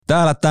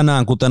Täällä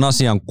tänään, kuten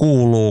asian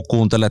kuuluu,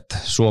 kuuntelet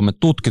Suomen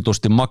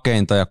tutkitusti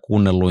makeinta ja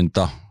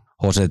kuunnelluinta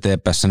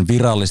HCTPS:n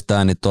virallista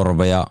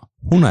äänitorveja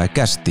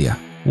Hunajakästiä.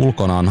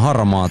 Ulkona on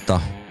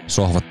harmaata,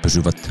 sohvat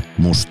pysyvät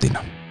mustina.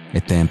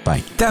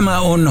 Eteenpäin. Tämä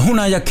on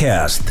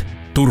Hunajakäst,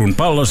 Turun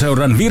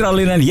Palloseuran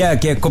virallinen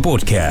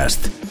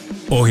jääkiekko-podcast.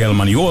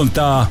 Ohjelman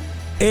juontaa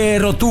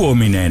Eero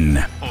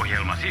Tuominen.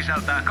 Ohjelma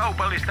sisältää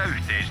kaupallista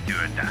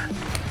yhteistyötä.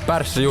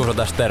 Pärssi Juuso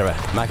tässä terve.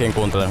 Mäkin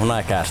kuuntelen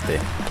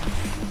Hunajakästiä.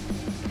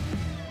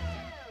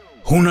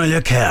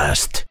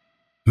 Hunajakäst.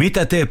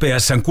 Mitä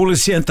TPS:n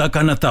kulissien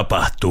takana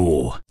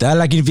tapahtuu?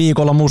 Tälläkin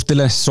viikolla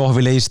mustille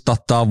sohville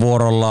istahtaa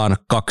vuorollaan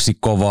kaksi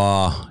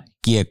kovaa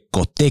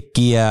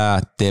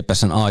kiekkotekijää,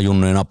 TPS:n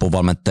A-junnujen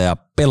apuvalmentaja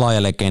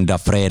pelaajalegenda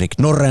Fredrik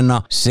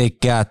Norrena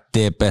sekä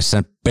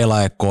TPS:n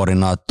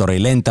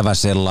pelaajakoordinaattori, lentävä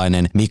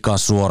sellainen, Mika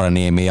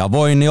Suoraniemi. Ja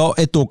voin jo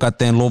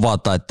etukäteen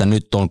luvata, että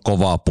nyt on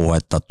kovaa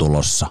puhetta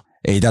tulossa.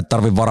 Ei tätä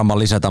tarvi varmaan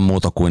lisätä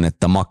muuta kuin,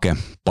 että make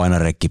paina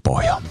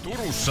rekkipohjaa.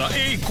 Turussa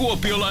ei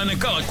kuopiolainen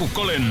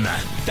kalkkukko lennä.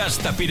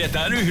 Tästä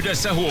pidetään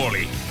yhdessä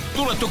huoli.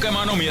 Tule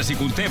tukemaan omiasi,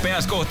 kun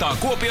TPS kohtaa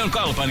Kuopion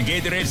Kalpan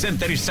Gatorade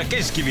Centerissä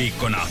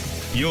keskiviikkona.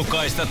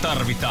 Jokaista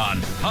tarvitaan.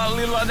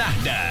 Hallilla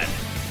nähdään.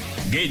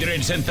 Gatorade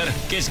Center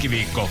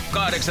keskiviikko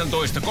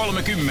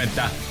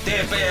 18.30.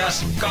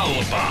 TPS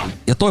Kalpa.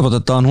 Ja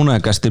toivotetaan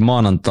Hunajakästi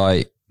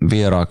maanantai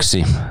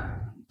vieraaksi.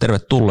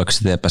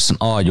 Tervetulleeksi TPS:n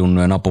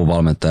A-junnujen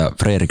apuvalmentaja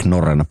Fredrik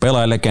Norrena,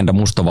 pelaajalegenda,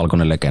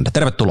 mustavalkoinen legenda.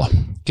 Tervetuloa.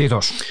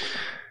 Kiitos.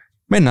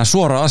 Mennään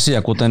suoraan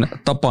asiaan, kuten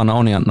tapana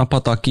on, ja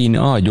napataan kiinni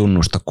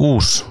A-junnusta.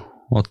 6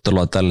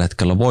 ottelua tällä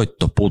hetkellä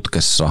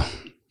voittoputkessa.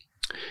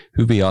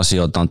 Hyviä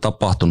asioita on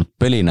tapahtunut,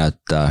 peli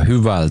näyttää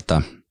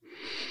hyvältä.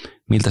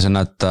 Miltä se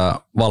näyttää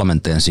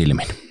valmentajan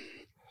silmin?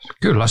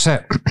 Kyllä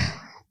se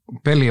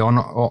peli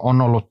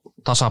on ollut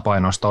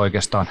tasapainoista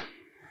oikeastaan,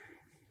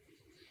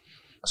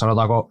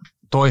 sanotaanko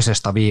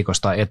toisesta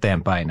viikosta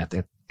eteenpäin,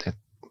 että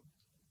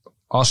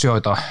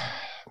asioita,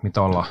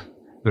 mitä ollaan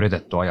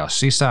yritetty ajaa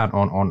sisään,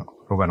 on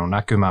ruvennut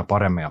näkymään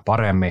paremmin ja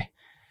paremmin,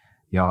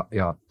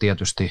 ja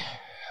tietysti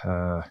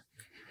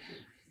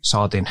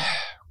saatiin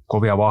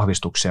kovia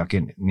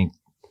vahvistuksiakin niin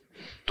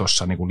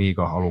tuossa niin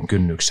liiga-alun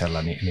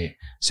kynnyksellä, niin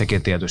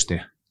sekin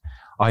tietysti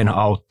aina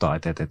auttaa,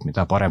 että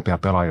mitä parempia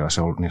pelaajia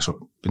se on, niin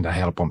mitä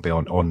helpompi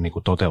on niin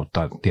kuin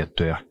toteuttaa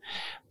tiettyjä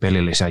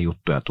pelillisiä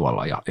juttuja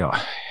tuolla, ja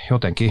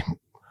jotenkin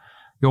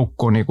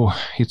joukko on niin kuin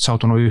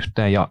hitsautunut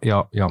yhteen ja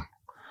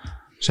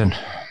sen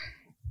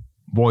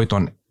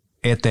voiton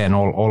eteen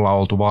ollaan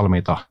oltu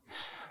valmiita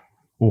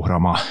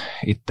uhraamaan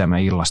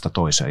itseämme illasta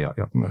toiseen, ja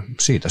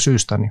siitä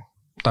syystä, niin,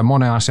 tai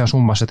monen asian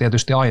summassa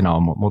tietysti aina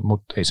on,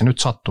 mutta ei se nyt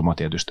sattuma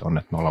tietysti on,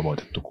 että me ollaan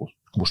voitettu 6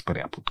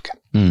 peliä putkeen.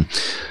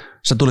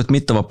 Sä tulit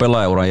mittava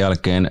pelaajauran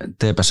jälkeen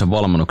TPS:n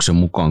valmennuksen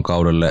mukaan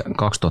kaudelle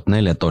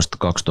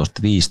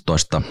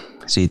 2014-2015,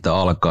 siitä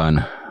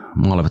alkaen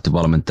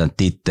maalivahtivalmentajan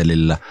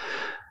tittelillä.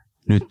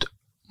 Nyt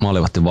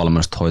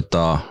maalivahtivalmennusta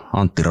hoitaa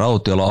Antti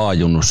Rautiola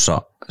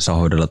A-junnussa, sä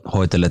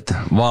hoitelet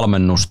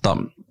valmennusta.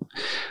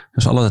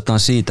 Jos aloitetaan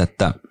siitä,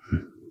 että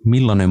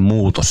millainen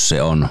muutos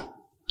se on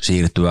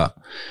siirtyä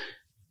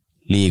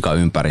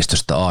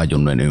liigaympäristöstä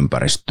A-junnujen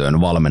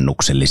ympäristöön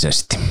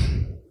valmennuksellisesti?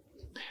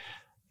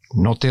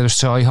 No tietysti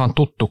se on ihan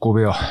tuttu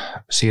kuvio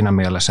siinä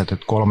mielessä, että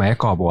 3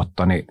 ekaa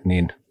vuotta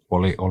niin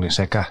oli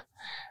sekä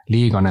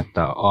liigan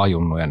että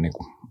A-junnujen niin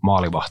kuin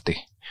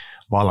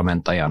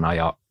maalivahtivalmentajana,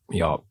 ja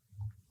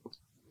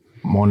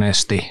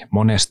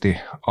monesti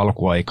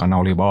alkuaikana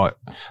oli vaan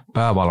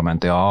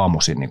päävalmentaja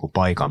aamuisin niin kuin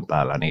paikan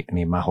päällä,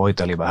 niin mä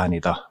hoitelin vähän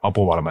niitä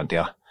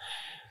apuvalmentaja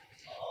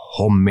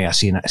hommia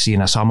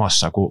siinä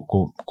samassa,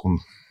 kun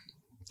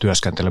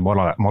työskentelin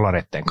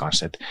molareiden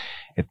kanssa.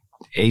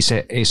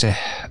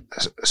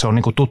 Se on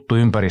niin kuin tuttu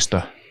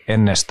ympäristö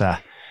ennestään,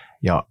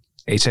 ja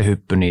ei se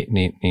hyppy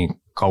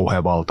niin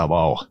kauhean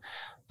valtava ole.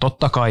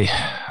 Totta kai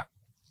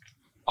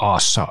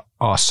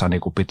Aassa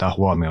niin kuin pitää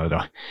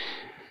huomioida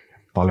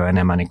paljon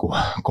enemmän niin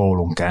kuin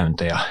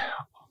koulunkäyntejä,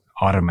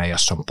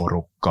 armeijassa on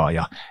porukkaa,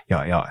 ja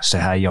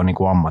sehän ei ole niin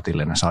kuin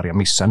ammatillinen sarja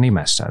missään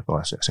nimessä.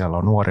 Siellä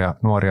on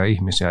nuoria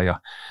ihmisiä, ja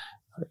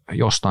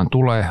jostain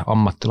tulee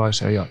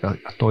ammattilaisia ja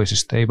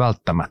toisista ei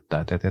välttämättä.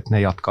 Et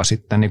ne jatkaa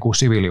sitten niin kuin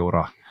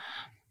siviiliuraa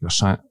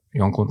jossain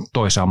jonkun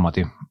toisen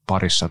ammatin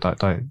parissa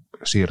tai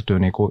siirtyy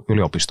niin kuin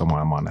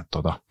yliopistomaailmaan.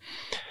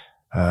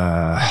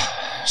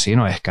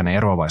 Siinä on ehkä ne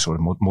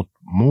eroavaisuudet, mutta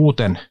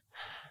muuten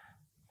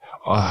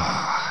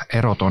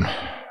erot on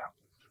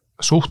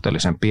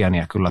suhteellisen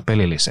pieniä kyllä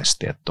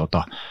pelillisesti.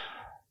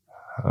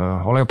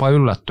 Olen jopa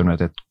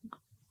yllättynyt, että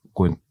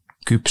kuin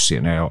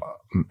kypsiä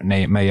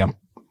ne meidän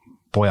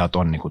pojat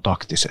on niin kuin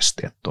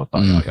taktisesti,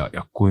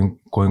 ja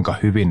kuinka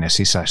hyvin ne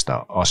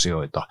sisäistä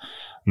asioita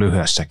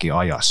lyhyessäkin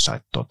ajassa.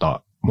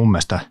 Mun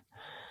mielestä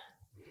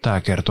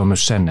tämä kertoo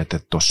myös sen, että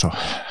tuossa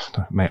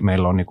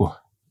meillä on niin kuin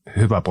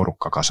hyvä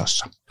porukka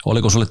kasassa.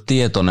 Oliko sulle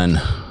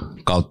tietoinen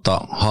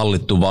kautta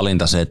hallittu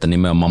valinta se, että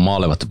nimenomaan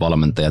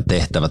maalivahtivalmentajan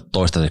tehtävät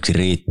toistaiseksi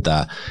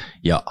riittää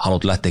ja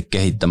haluat lähteä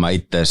kehittämään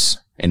itseäsi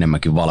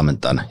enemmänkin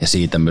valmentajana ja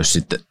siitä myös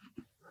sitten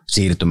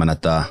siirtymänä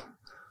tämä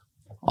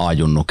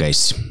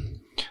A-junnu-keissi?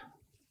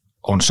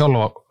 On se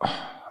ollut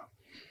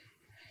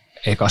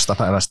ekasta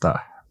päivästä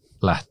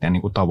lähtien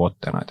niin kuin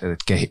tavoitteena, että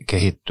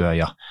kehittyä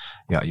ja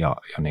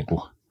niin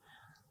kuin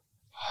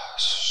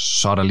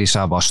saada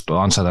lisää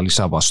vastuuta, ansaita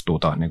lisää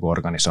vastuuta niin kuin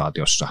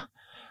organisaatiossa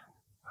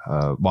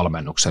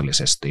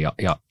valmennuksellisesti.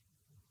 Ja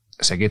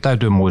sekin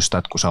täytyy muistaa,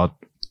 että kun sä oot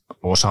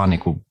osa niin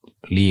kuin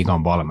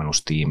liigan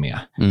valmennustiimiä,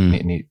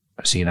 niin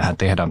siinähän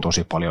tehdään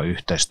tosi paljon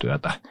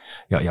yhteistyötä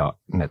ja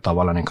ne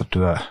tavallaan niin kuin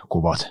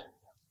työkuvat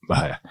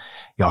vähän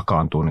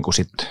jakaantuu niin kuin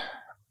sit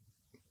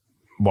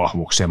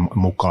vahvuuksien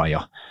mukaan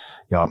ja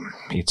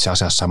itse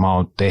asiassa mä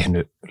oon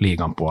tehnyt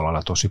liigan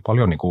puolella tosi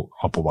paljon niin kuin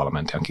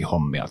apuvalmentajankin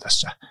hommia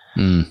tässä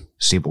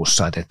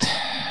sivussa,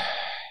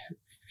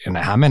 ja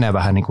nehän menee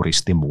vähän niin kuin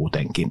ristiin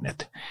muutenkin,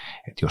 että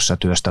jos sä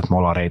työstät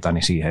molareita,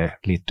 niin siihen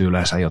liittyy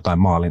yleensä jotain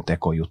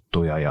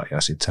maalintekojuttuja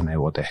ja sit sä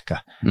neuvot ehkä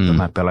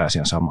jotain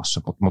pelaajasian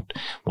samassa, mutta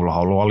mulla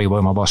on ollut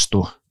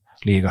alivoimavastuu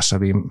liigassa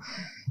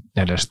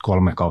edelliset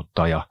 3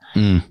 kautta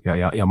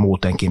ja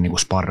muutenkin niin kuin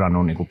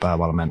sparrannut niin kuin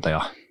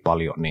päävalmentaja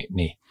paljon,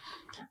 niin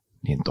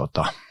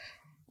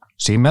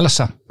siinä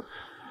mielessä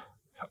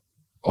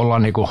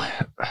ollaan niin kuin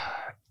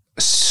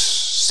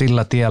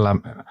sillä tiellä,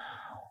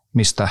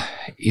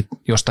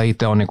 josta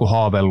itse on niin kuin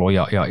haaveillut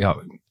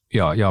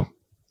ja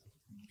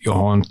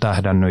johon on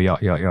tähdännyt ja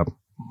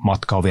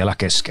matka on vielä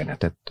kesken.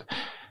 Et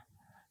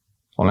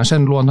olen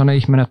sen luontainen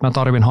ihminen, että mä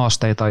tarvin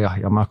haasteita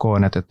ja mä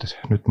koen, että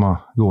nyt mä oon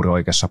juuri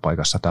oikeassa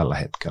paikassa tällä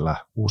hetkellä.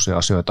 Uusia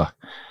asioita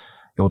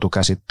joutuu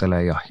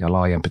käsittelemään ja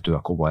laajempi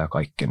työkuva ja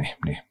kaikki,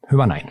 niin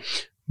hyvä näin.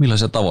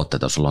 Millaisia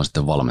tavoitteita sulla on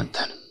sitten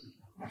valmentajana?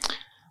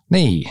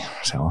 Niin,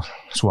 se on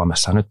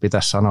Suomessa. Nyt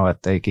pitäisi sanoa,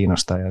 että ei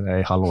kiinnosta ja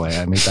ei halua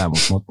ja mitään,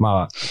 mutta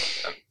mä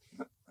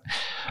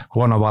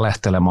huono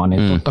valehtelemaan,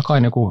 niin totta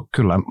kai niin kuin,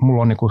 kyllä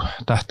mulla on niin kuin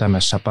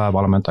tähtäimessä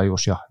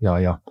päävalmentajuus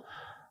ja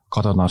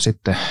katsotaan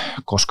sitten,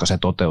 koska se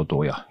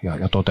toteutuu ja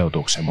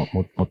toteutuuko se,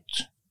 mutta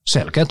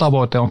selkeä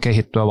tavoite on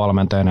kehittyä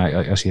valmentajana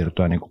ja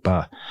siirtyä niin kuin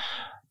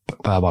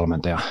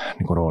päävalmentajan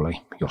niin kuin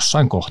rooliin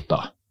jossain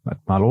kohtaa.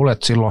 Mä luulen,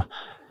 että silloin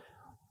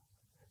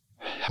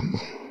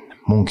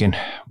munkin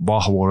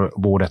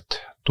vahvuudet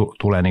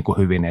tulee niin kuin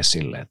hyvin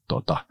esille.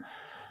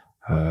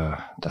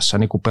 Tässä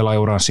niin kuin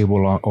pelaajuran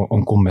sivulla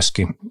on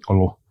kumminkin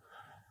ollut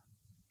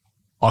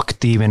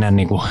aktiivinen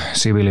niin kuin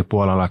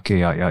siviilipuolellakin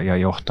ja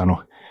johtanut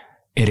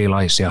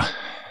erilaisia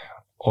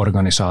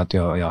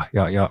organisaatioita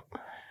ja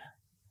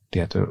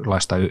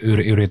tietynlaista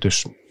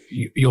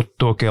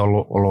yritysjuttuakin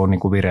ollut niin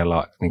kuin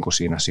vireillä niin kuin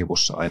siinä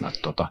sivussa aina.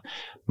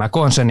 Mä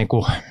koen sen niin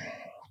kuin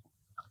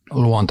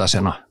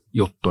luontaisena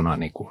juttuna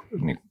niin kuin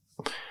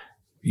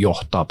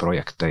johtaa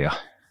projekteja,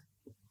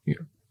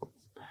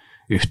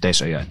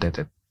 yhteisöjä,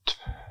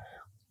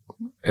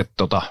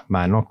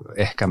 mä en ole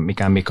ehkä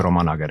mikään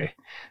mikromanageri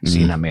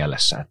siinä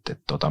mielessä,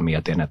 että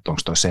mietin, että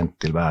onko toi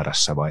sentti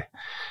väärässä vai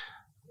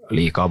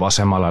liikaa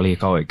vasemmalla,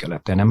 liikaa oikealle,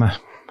 että enemmän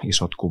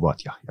isot kuvat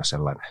ja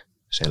sellainen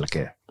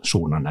selkeä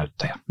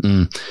suunnannäyttäjä.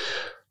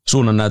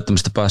 Suunnan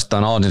näyttämistä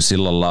päästään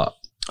aasinsillalla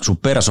sun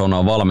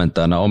persoonaa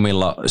valmentajana.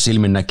 Omilla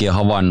silminnäkijä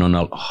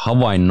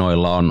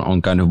havainnoilla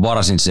on käynyt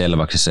varsin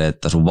selväksi se,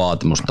 että sun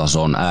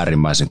vaatimustaso on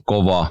äärimmäisen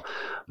kova.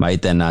 Mä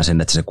itse näen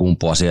sen, että se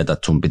kumpuaa sieltä,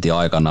 että sun piti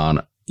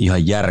aikanaan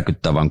ihan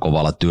järkyttävän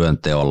kovalla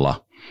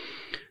työnteolla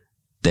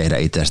tehdä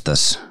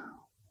itsestäsi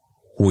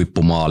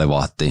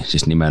huippumaalivahti,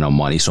 siis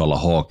nimenomaan isolla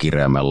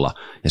H-kirjaimella,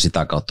 ja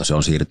sitä kautta se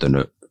on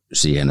siirtynyt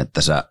siihen,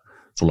 että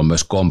sulla on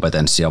myös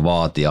kompetenssia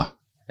vaatia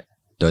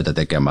töitä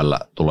tekemällä,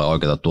 tulee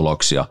oikeita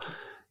tuloksia.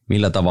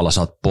 Millä tavalla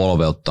sä oot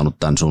polveuttanut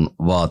tämän sun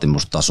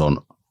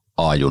vaatimustason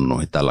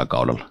A-junnuihin tällä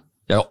kaudella?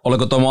 Ja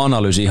oliko tuo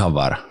analyysi ihan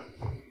väärä?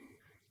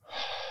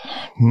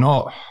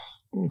 No,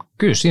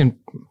 kyllä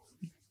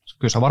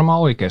sä varmaan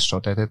oikeassa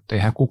oot, että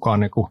eihän kukaan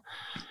niinku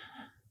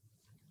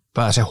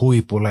pääse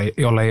huipulle,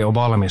 jolle ei ole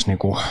valmis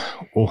niinku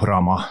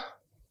uhraamaan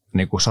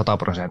niinku 100%.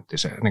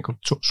 Niinku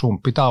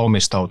sun pitää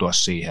omistautua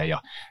siihen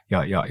ja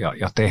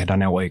tehdä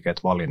ne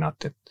oikeat valinnat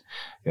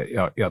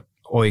ja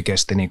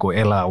oikeasti niin kuin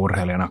elää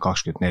urheilijana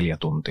 24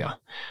 tuntia.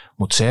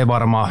 Mutta se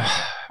varmaan,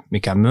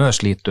 mikä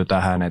myös liittyy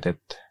tähän,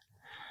 että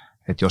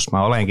jos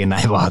mä olenkin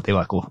näin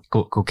vaativa,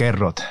 kun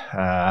kerrot,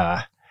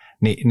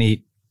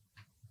 niin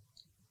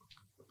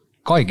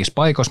kaikissa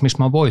paikoissa, missä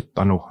mä oon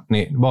voittanut,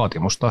 niin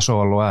vaatimustaso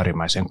on ollut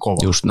äärimmäisen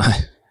kova. Just näin.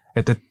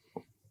 Että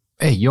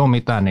ei ole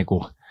mitään niin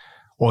kuin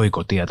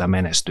oikotietä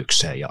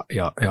menestykseen.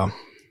 Ja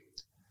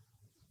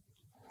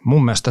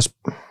mun mielestä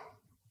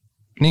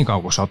niin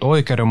kauan kun sä oot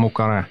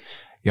oikeudenmukainen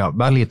ja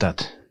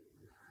välität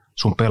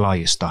sun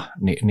pelaajista,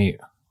 niin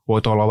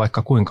voit olla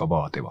vaikka kuinka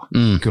vaativa.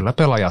 Kyllä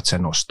pelaajat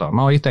sen ostaa.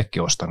 Mä oon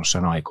itsekin ostanut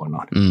sen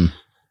aikoinaan.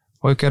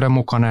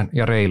 Oikeudenmukainen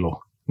ja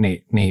reilu,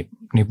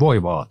 niin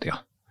voi vaatia.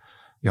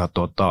 Ja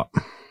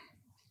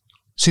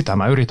sitä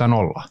mä yritän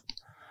olla.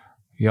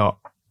 Ja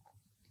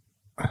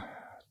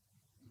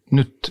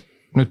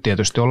nyt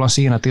tietysti ollaan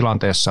siinä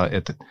tilanteessa,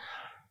 että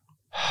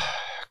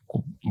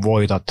kun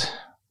voitat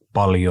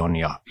paljon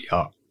ja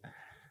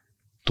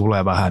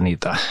tulee vähän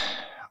niitä,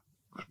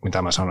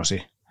 mitä mä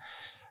sanoisin,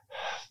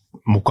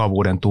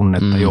 mukavuuden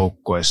tunnetta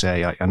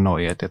joukkueeseen ja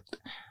noin.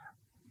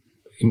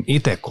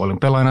 Itse kun olin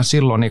pelaajana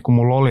silloin, niin kun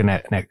mulla oli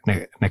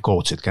ne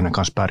coachit, kenen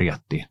kanssa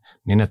pärjättiin,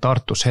 niin ne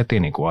tarttuisi heti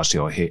niin kuin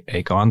asioihin,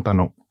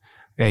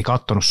 ei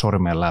kattonut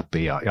sormen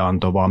läpi ja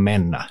antoi vaan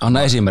mennä.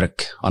 Anna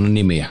esimerkki, anna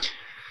nimiä.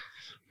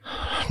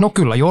 No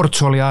kyllä,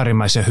 Jortsu oli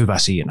äärimmäisen hyvä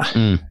siinä.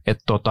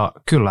 Että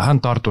kyllä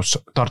hän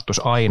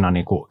tarttuisi aina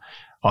niin kuin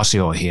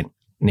asioihin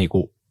niin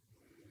kuin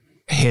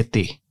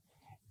heti,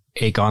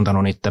 eikä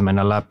antanut niitä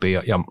mennä läpi.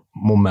 Ja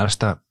mun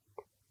mielestä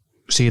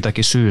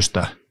siitäkin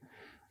syystä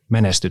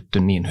menestytty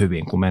niin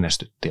hyvin kuin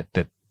menestyttiin.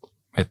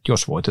 Että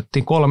jos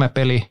voitettiin 3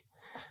 peliä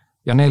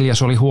ja 4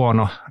 oli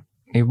huono,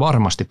 niin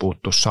varmasti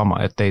puuttuu sama,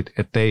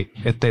 ettei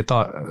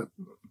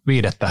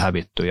 5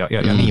 hävitty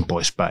ja niin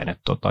poispäin.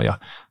 Ja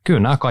kyllä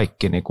nämä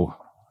kaikki, niin kuin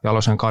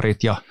Jalosen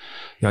Karit ja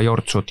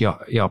Jortsut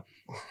ja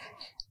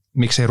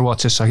miksei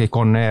Ruotsissakin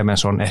Conne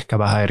Evens on ehkä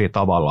vähän eri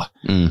tavalla,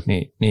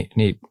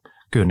 niin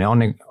kyllä ne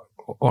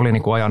oli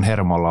niin kuin ajan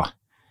hermolla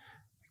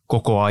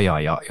koko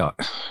ajan ja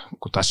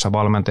kun tässä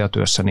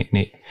valmentajatyössä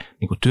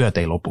niin kuin työt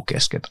ei lopu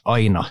kesken.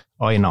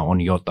 Aina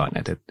on jotain,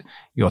 että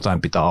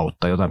jotain pitää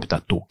auttaa, jotain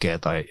pitää tukea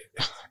tai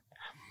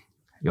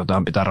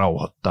jotain pitää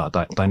rauhoittaa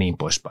tai niin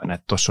poispäin.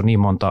 Tuossa on niin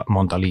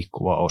monta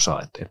liikkuvaa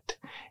osaa, että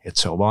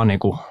se on vaan niin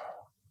kuin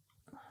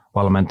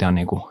valmentajan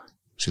niin kuin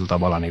sillä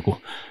tavalla niin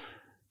kuin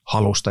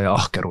halusta ja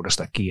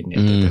ahkeruudesta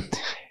kiinni, että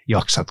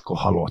jaksatko,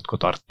 haluatko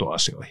tarttua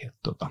asioihin.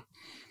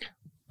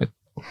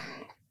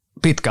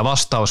 Pitkä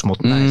vastaus,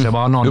 mutta näin se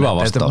vaan on. Hyvä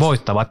vastaus.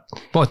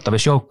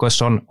 Voittavissa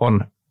joukkoissa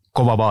on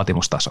kova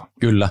vaatimustaso.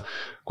 Kyllä.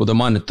 Kuten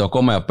mainittu, on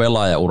komea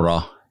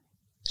pelaajaura,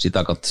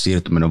 sitä kautta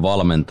siirtyminen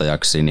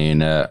valmentajaksi,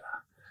 niin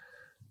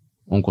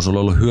onko sulla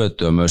ollut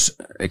hyötyä myös,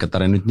 eikä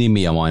tarvitse nyt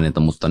nimiä mainita,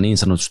 mutta niin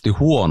sanotusti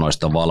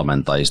huonoista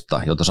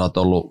valmentajista,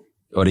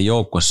 joiden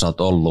joukkueessa sä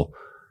oot ollut,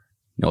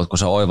 niin ootko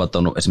sä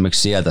oivaltanut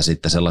esimerkiksi sieltä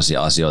sitten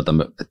sellaisia asioita,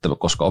 että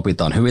koska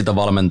opitaan hyviltä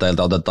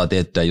valmentajilta, otetaan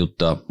tiettyjä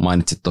juttuja,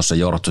 mainitsit tuossa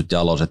Jortsut,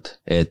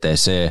 Jaloset,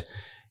 etc.,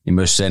 niin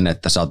myös sen,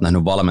 että sä oot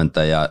nähnyt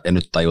valmentajaa ja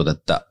nyt tajut,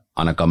 että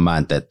ainakaan mä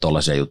en tee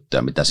tollaisia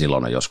juttuja, mitä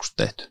silloin on joskus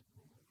tehty.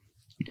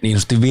 Niin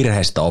sanotusti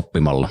virheistä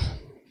oppimalla.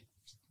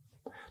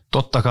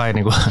 Totta kai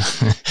niin kuin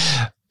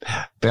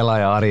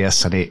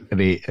pelaaja-arjessa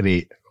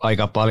niin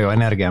aika paljon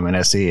energiaa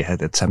menee siihen,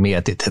 että sä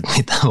mietit, että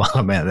mitä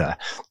valmentaja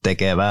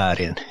tekee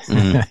väärin.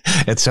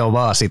 Että se on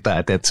vaan sitä,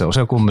 että se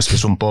on kumminkin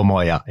sun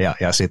pomo ja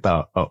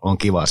sitä on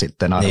kiva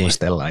sitten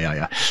arvostella.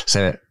 Ja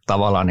se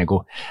tavallaan niin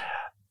kuin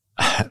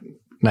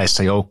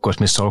näissä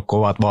joukkoissa, missä on ollut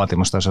kovat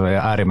vaatimustasoja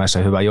ja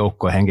äärimmäisen hyvä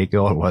joukkuehenkikin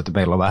ollut, että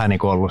meillä on vähän niin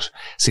kuin ollut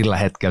sillä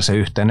hetkellä se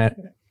yhteinen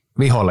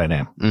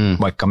vihollinen,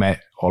 vaikka me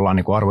ollaan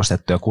niin kuin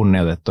arvostettu ja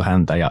kunnioitettu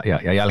häntä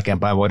ja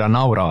jälkeenpäin voidaan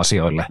nauraa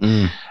asioille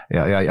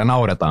ja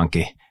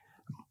nauretaankin.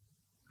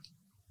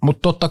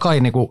 Mutta totta kai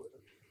niin kuin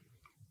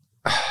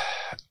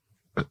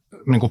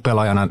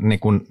pelaajana niin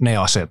kuin ne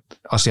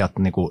asiat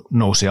niin kuin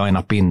nousi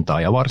aina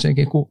pintaan ja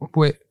varsinkin kun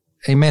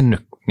ei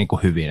mennyt niin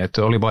kuin hyvin,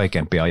 että oli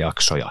vaikeampia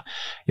jaksoja.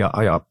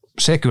 Ja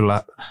se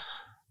kyllä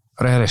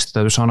rehellisesti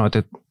täytyy sanoa,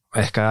 että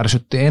ehkä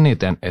ärsytti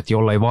eniten, että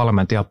jollei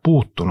valmentaja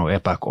puuttunut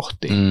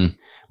epäkohtiin.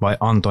 Vai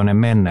antoi ne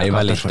mennä. Ei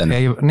välittänyt.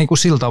 Ei niin kuin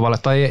sillä tavalla,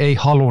 tai ei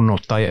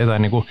halunnut, tai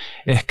niin kuin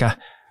ehkä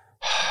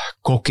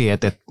koki,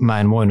 että mä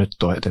en voi nyt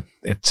toi,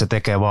 että se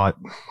tekee vaan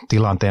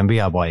tilanteen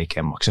vielä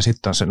vaikeammaksi. Ja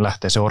sitten se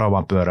lähtee se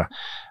oravan pyörä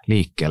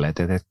liikkeelle.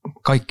 Että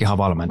kaikkihan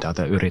valmentajat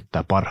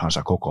yrittää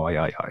parhaansa koko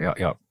ajan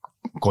ja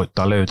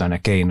koittaa löytää ne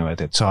keinoja,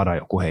 että saadaan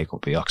joku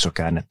heikompi jakso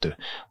käännetty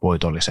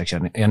voitolliseksi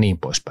ja niin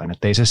poispäin.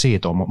 Että ei se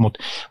siitä ole,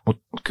 mutta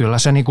kyllä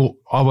se niin kuin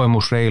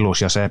avoimuus,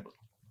 reiluus ja se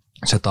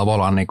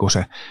tavallaan niin kuin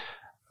se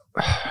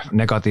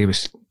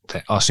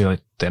negatiivisten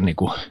asioiden niin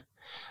kuin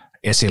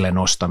esille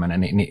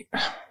nostaminen, niin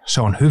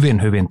se on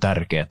hyvin, hyvin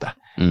tärkeää.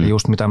 Ja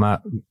just mitä mä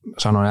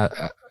sanoin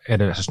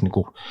edellisessä niin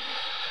kuin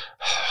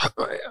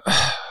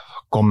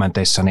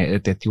kommenteissani,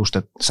 että just,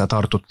 että sä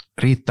tartut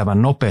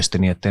riittävän nopeasti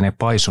niin, ettei ne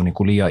paisu niin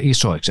kuin liian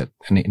isoiksi.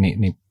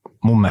 Niin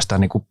mun mielestä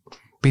niin kuin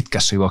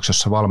pitkässä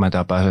juoksussa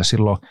valmentaja pääsee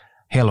silloin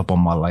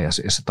helpommalla ja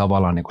se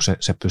tavallaan niin kuin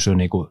se pysyy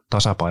niin kuin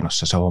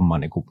tasapainossa se homma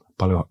niin kuin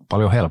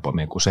paljon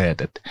helpommin kuin se,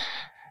 että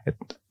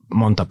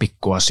monta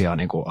pikkuasiaa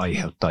niin kuin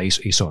aiheuttaa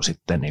iso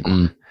sitten niin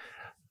kuin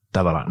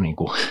tavallaan niin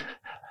kuin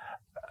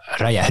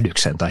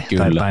räjähdyksen tai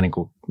niin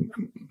kuin,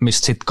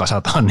 mistä sitten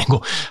kasataan niin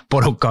kuin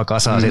porukkaa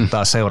kasaan sitten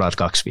taas seuraat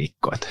 2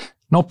 viikkoa. Et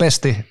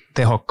nopeasti,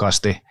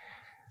 tehokkaasti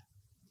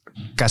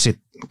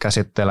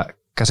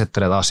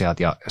käsittelet asiat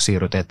ja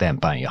siirryt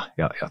eteenpäin ja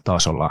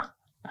taas ollaan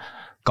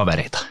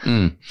kavereita.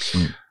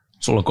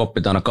 Sulla on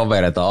koppi täynnä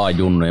kavereita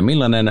A-junnuja.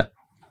 Millainen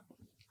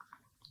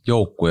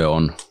joukkue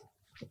on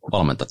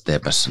valmentaa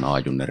TPS:n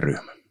A-junnin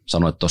ryhmä?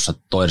 Sanoit tuossa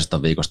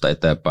toisesta viikosta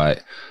eteenpäin.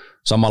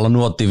 Samalla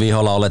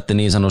nuottiviholla olette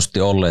niin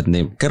sanotusti olleet,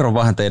 niin kerro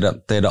vähän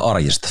teidän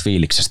arjesta,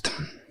 fiiliksestä.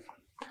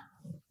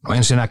 No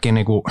ensinnäkin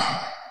niin kuin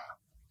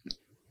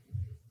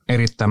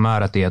erittäin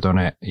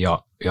määrätietoinen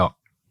ja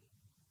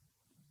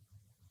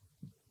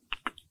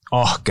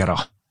ahkera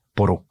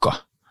porukka.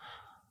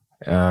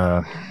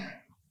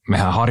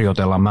 Mehän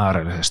harjoitellaan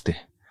määrällisesti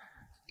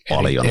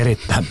paljon.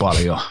 Erittäin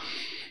paljon.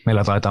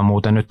 Meillä taitaa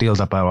muuten nyt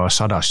iltapäivällä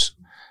 100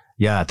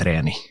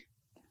 jäätreeni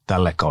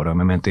tälle kaudelle.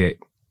 Me mentiin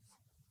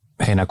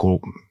heinäkuun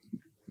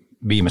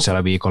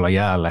viimeisellä viikolla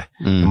jäälle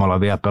ja me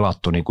ollaan vielä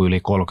pelattu niin kuin yli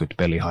 30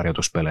 peliä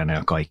harjoituspelejä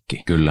ja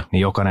kaikki. Kyllä.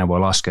 Niin jokainen voi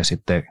laskea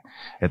sitten,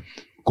 että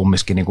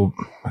kumminkin niin kuin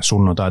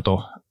sunnuntait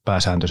on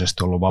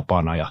pääsääntöisesti ollut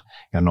vapaana ja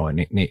noin,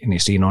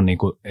 niin siinä on niin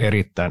kuin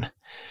erittäin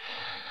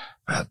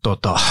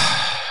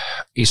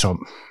iso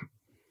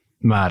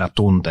määrä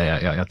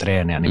tunteja ja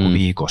treenejä niin kuin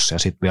viikossa ja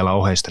sitten vielä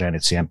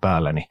oheistreenit siihen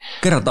päälle. Niin.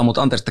 Kerrotaan,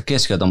 mutta anteeksi sitä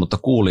keskeytä, mutta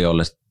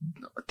kuulijoille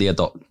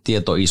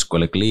tietoisku,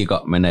 eli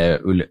liiga menee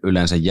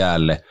yleensä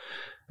jäälle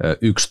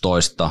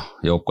 11,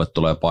 joukkue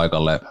tulee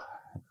paikalle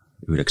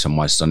 9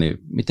 maissa, niin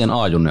miten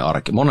A-junnin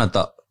arki?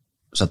 Monelta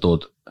sä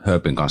tuut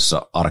Hööpin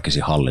kanssa arkisi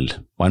hallille,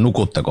 vai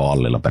nukutteko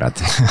hallilla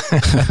peräti?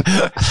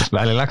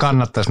 Välillä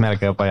kannattaisi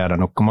melkein jopa jäädä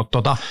nukkumaan,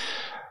 mutta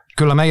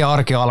kyllä meidän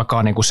arki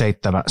alkaa niin kuin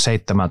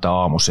 7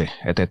 aamusi,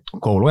 et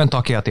koulujen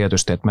takia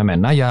tietysti, että me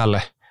mennään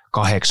jäälle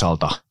 8,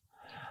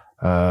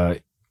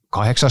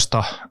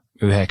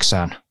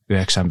 9,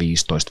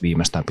 9:15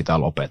 viimeistään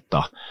pitää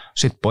lopettaa.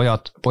 Sitten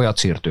pojat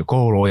siirtyy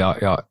kouluun ja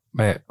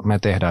me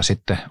tehdään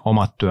sitten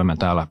omat työmme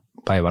täällä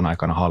päivän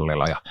aikana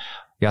hallilla ja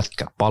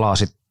jätkät palaa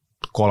sitten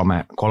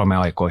 3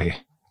 aikoihin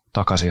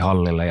takaisin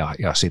hallille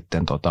ja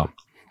sitten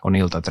on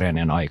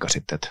iltatreenien aika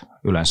sitten. Et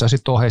yleensä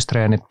sitten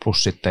oheistreenit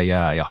plus sitten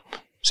jää ja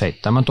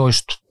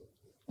 17,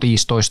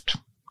 15,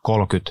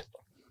 30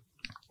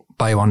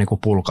 päivä on niinku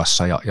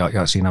pulkassa ja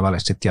siinä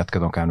välissä sitten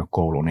jätkät on käynyt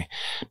kouluun,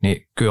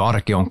 niin kyllä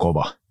arki on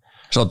kova.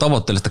 Se on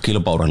tavoitteellista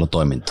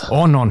kilpaurheilutoimintaa.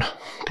 On.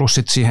 Plus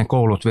sitten siihen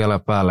koulut vielä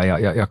päälle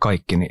ja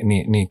kaikki,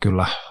 niin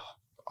kyllä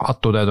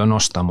hattu täytyy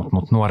nostaa,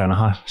 mutta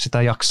nuorenahan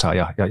sitä jaksaa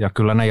ja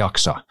kyllä ne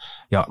jaksaa.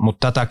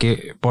 Mutta tätäkin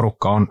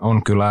porukkaa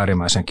on kyllä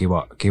äärimmäisen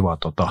kiva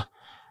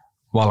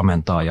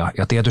valmentaa ja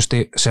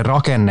tietysti se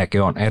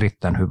rakennekin on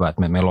erittäin hyvä,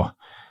 että meillä on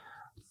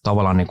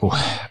tavallaan niin kuin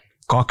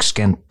 2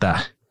 kenttää,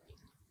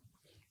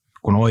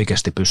 kun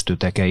oikeasti pystyy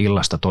tekemään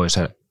illasta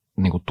toiseen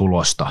niin kuin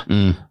tulosta.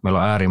 Meillä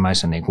on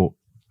äärimmäisen niin kuin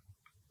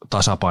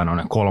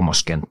tasapainoinen 3.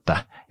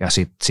 kenttä ja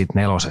sit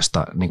 4.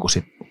 niin kuin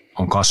sit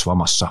on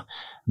kasvamassa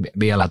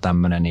vielä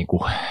tämmöinen niin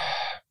kuin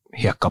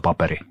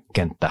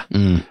hiekkapaperikenttä.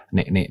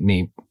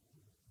 Niin,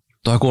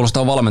 toi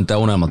kuulostaa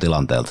valmentajan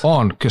unelmatilanteelta.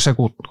 On, kyllä se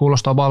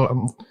kuulostaa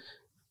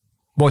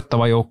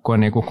voittava joukkueen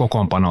niin kuin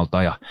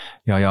kokoonpanolta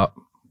ja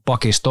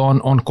pakisto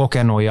on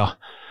kokenut ja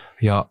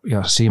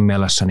siinä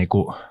mielessä niin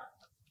kuin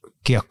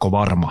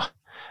kiekkovarma,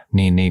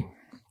 niin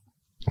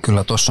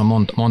kyllä tuossa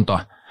on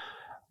monta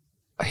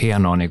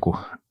hienoa niin kuin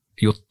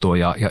juttua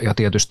ja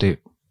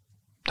tietysti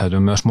täytyy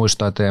myös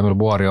muistaa, että Emil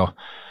Vuorio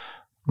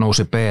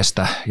nousi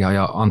B:stä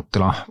ja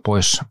Anttila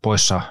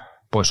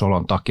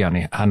poissolon takia,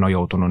 niin hän on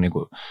joutunut niin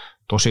kuin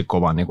tosi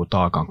kovan niin kuin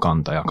taakan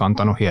kantaa ja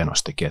kantanut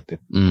hienostikin, että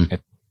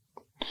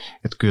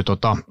kyllä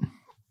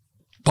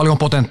paljon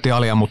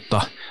potentiaalia,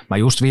 mutta mä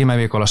just viime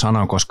viikolla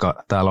sanoin,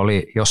 koska täällä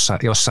oli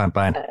jossain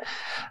päin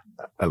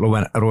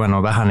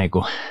ruvennut vähän niin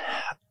kuin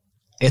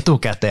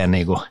etukäteen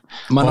niin kuin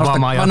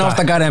mä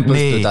nostan käden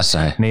pystyyn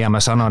tässä. Niin, ja mä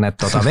sanon,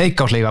 että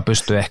Veikkausliiga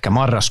pystyy ehkä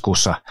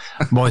marraskuussa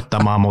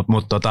voittamaan,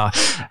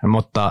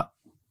 mutta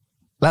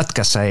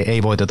lätkässä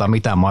ei voiteta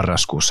mitään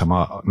marraskuussa.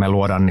 Me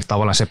luodaan niin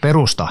tavallaan se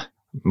perusta,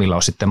 millä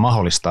on sitten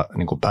mahdollista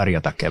niin kuin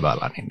pärjätä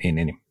keväällä,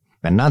 niin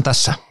mennään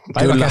tässä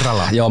päivä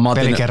kerrallaan,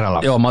 peli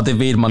kerrallaan. Joo, mä otin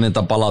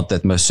Wiedmanilta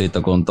palautteet myös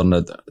siitä, kun tuonne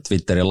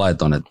Twitterin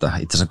laitoin, että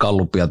itse asiassa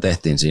gallupia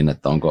tehtiin siinä,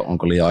 että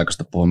onko liian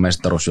aikaista puhua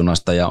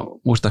mestaruusjunasta, ja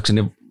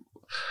muistaakseni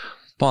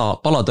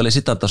palaute oli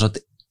sitä, että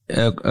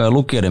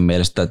lukijoiden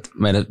mielestä, että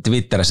meidän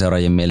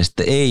Twitter-seuraajien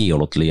mielestä ei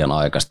ollut liian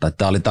aikaista.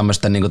 Tämä oli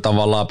tämmöistä niin kuin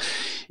tavallaan,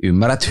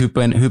 ymmärrät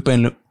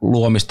hypen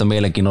luomista,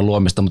 mielenkiinnon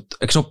luomista, mutta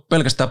eikö se ole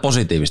pelkästään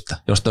positiivista?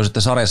 Jos te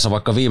olisitte sarjassa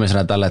vaikka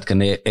viimeisenä tällä hetkellä,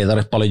 niin ei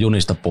tarvitse paljon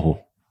junista puhua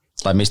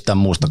tai mistään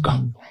muustakaan.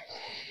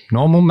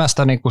 No mun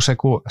mielestä niin kuin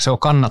se on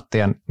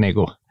kannattajien niin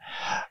kuin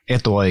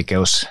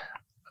etuoikeus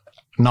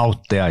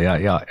nauttia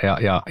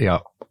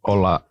ja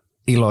olla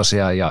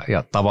iloisia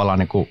ja tavallaan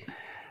niin kuin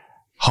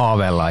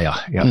haaveilla ja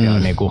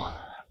niin kuin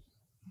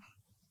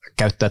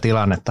käyttää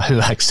tilannetta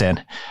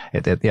hyväkseen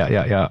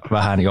ja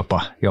vähän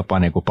jopa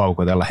niin kuin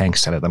paukutella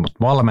henkseleitä, mutta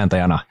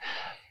valmentajana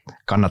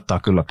kannattaa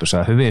kyllä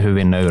pysyä hyvin,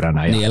 hyvin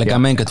nöyränä. Niin, älkää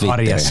menkö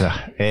Twitteriin.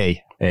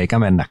 Eikä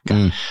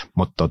mennäkään.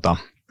 Mutta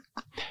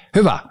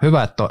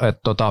hyvä,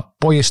 että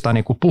pojista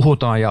niin kuin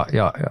puhutaan ja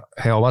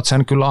he ovat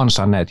sen kyllä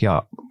ansanneet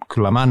ja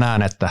kyllä mä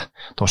näen, että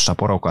tuossa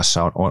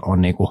porukassa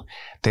on niin kuin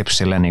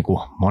Tepsille niin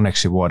kuin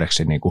moneksi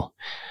vuodeksi niin kuin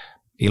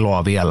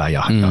iloa vielä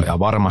ja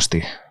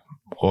varmasti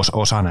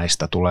osa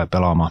näistä tulee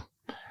pelaamaan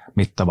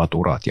mittavat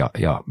urat ja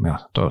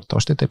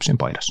toivottavasti Tepsin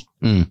paidassa.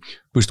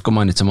 Pystytkö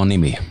mainitsemaan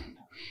nimiä?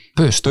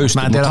 Pystyy.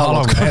 Mä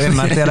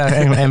en tiedä,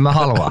 en mä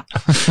halua.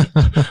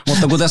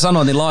 Mutta kuten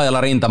sanoin, niin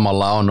laajalla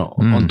rintamalla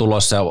on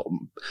tulossa ja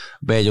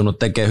B-junut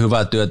tekee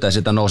hyvää työtä ja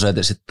sitä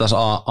nousee sitten taas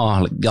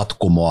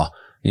A-jatkumoa,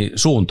 niin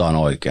suunta on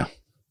oikea.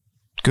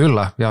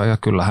 Kyllä, ja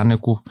kyllähän niin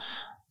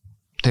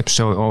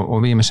Tepsi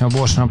on viimeisen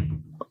vuosina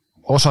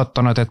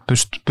osoittanut, että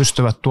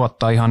pystyvät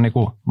tuottaa ihan niin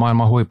kuin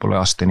maailman huipulle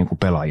asti niin kuin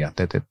pelaajat.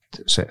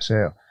 Se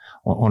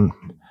on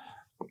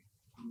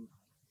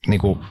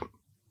niinku,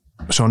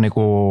 se on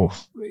niinku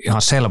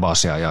ihan selvä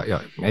asia ja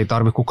ei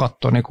tarvitse kun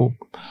katsoa niinku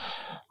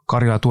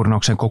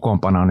Karjala-turnauksen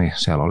kokoonpanoa, niin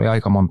siellä oli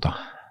aika monta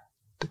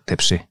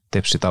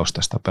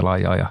tepsitaustaista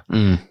pelaajaa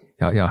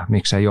ja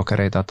miksei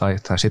Jokereita tai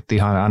sitten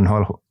ihan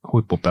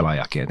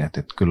NHL-huippupelaajakin.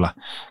 Et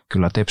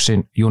kyllä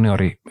Tepsin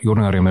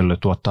juniorimylly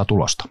tuottaa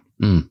tulosta.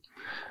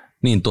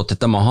 Niin, tuotte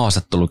tämän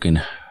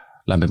haastattelukin.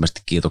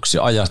 Lämpimästi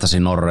kiitoksia ajastasi,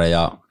 Norre,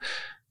 ja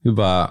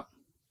hyvää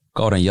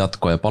kauden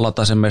jatkoa ja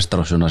palataan sen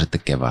mestaruusjunaan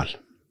sitten keväällä.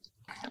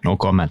 No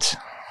comments.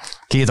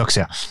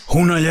 Kiitoksia.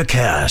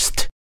 HunajaCast.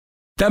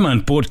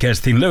 Tämän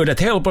podcastin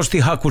löydät helposti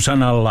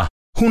hakusanalla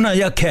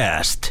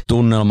HunajaCast.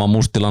 Tunnelma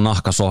mustilla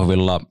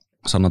nahkasohvilla,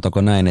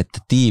 sanotaanko näin, että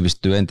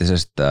tiivistyy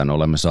entisestään.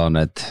 Olemme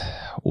saaneet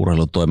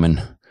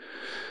urheilutoimen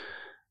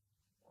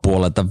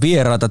puolelta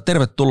vieraita.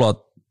 Tervetuloa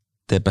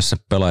TPS:n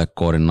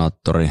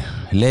pelaajakoordinaattori,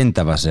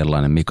 lentävä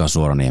sellainen, Mika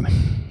Suoraniemi.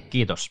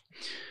 Kiitos.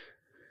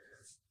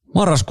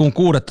 Marraskuun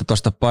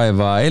 16.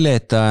 päivää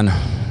eletään.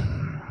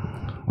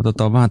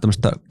 Otetaan vähän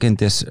tämmöistä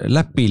kenties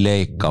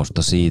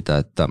läpileikkausta siitä,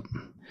 että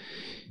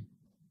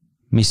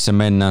missä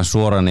mennään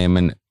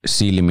Suoraniemen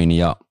silmin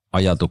ja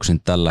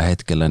ajatuksin tällä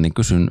hetkellä, niin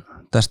kysyn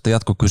tästä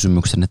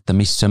jatkokysymyksen, että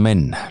missä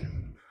mennään?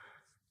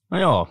 No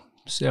joo,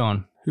 se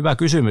on hyvä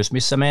kysymys,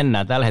 missä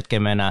mennään. Tällä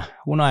hetkellä mennään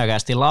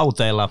HunajaCastin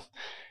lauteilla.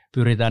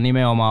 Pyritään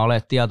nimenomaan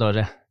olemaan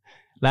tietoisen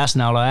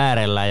läsnäolo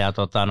äärellä ja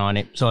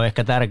se on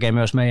ehkä tärkeä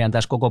myös meidän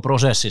tässä koko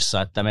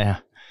prosessissa, että meidän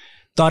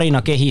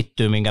tarina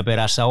kehittyy, minkä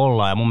perässä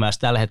ollaan ja mun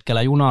mielestä tällä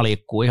hetkellä juna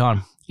liikkuu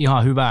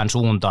ihan hyvään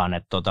suuntaan,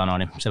 että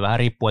se vähän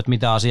riippuu, että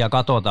mitä asiaa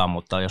katsotaan,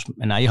 mutta jos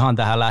mennään ihan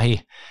tähän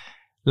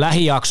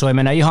lähijaksoon,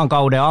 mennään ihan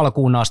kauden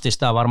alkuun asti,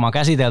 sitä on varmaan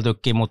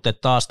käsiteltykin, mutta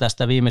taas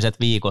tästä viimeiset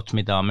viikot,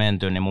 mitä on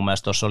menty, niin mun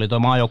mielestä tuossa oli tuo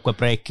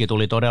maajoukkuebreikki,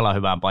 tuli todella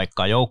hyvään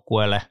paikkaan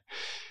joukkueelle.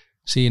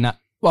 Siinä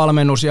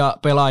valmennus ja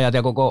pelaajat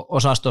ja koko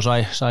osasto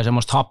sai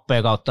semmoista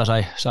happea kautta,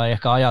 sai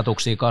ehkä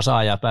ajatuksia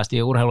kasaan ja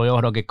päästiin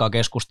urheilujohdonkin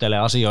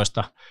keskustelemaan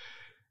asioista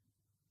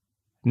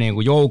niin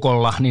kuin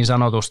joukolla niin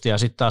sanotusti ja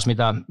sitten taas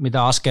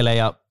mitä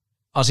askeleja ja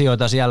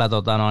asioita siellä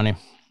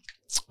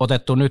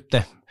otettu nyt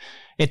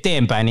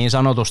eteenpäin niin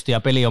sanotusti ja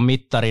peli on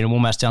mittari, niin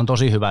mun mielestä se on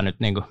tosi hyvä nyt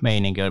niin kuin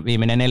meininki.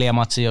 Viimeinen 4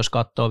 matsia, jos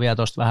katsoo vielä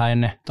tuosta vähän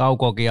ennen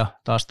taukoakin ja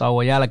taas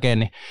tauon jälkeen,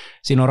 niin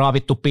siinä on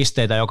raavittu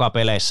pisteitä joka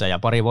peleissä ja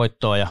pari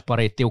voittoa ja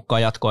pari tiukkaa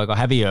jatkoa eikä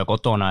häviöä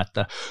kotona.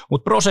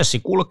 Mutta prosessi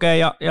kulkee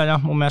ja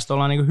mun mielestä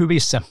ollaan niin kuin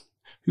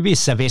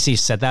hyvissä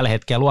vesissä tällä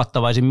hetkellä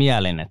luottavaisin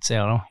mielin. Että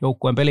se on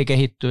joukkueen peli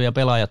kehittyy ja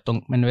pelaajat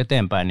on mennyt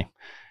eteenpäin, niin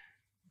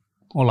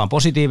ollaan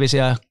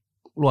positiivisia ja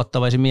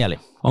luottavaisin mieli.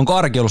 Onko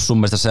arki ollut sun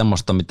mielestä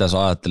semmoista, mitä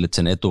sä ajattelit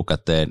sen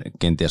etukäteen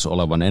kenties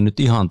olevan? En nyt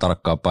ihan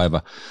tarkkaa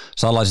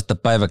salaisista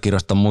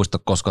päiväkirjoista muista,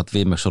 koska olet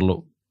viimeksi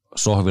ollut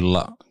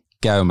sohvilla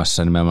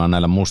käymässä nimenomaan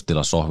näillä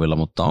mustilla sohvilla,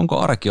 mutta onko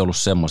arki ollut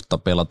semmoista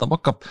pelata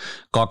vaikka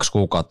 2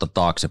 kuukautta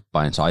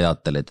taaksepäin? Sä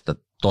ajattelit, että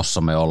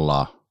tossa me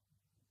ollaan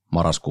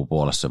marraskuun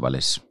puolessa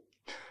välissä.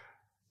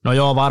 No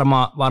joo,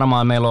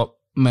 varmaan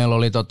meillä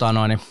oli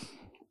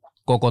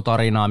koko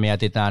tarinaa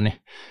mietitään,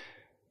 niin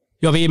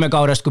jo viime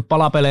kaudesta, kun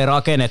palapelejä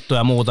rakennettu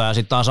ja muuta, ja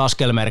sitten taas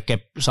askelmerkki,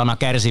 sana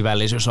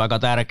kärsivällisyys on aika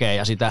tärkeä,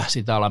 ja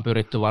sitä ollaan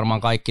pyritty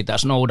varmaan kaikki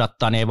tässä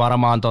noudattaa, niin ei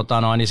varmaan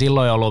niin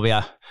silloin ollut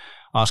vielä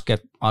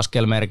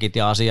askelmerkit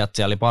ja asiat,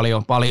 siellä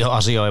oli paljon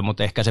asioita,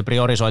 mutta ehkä se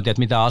priorisointi, että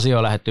mitä asioita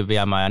on lähdetty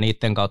viemään, ja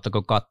niiden kautta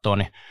kun katsoo,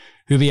 niin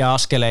hyviä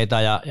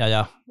askeleita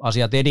ja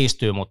asiat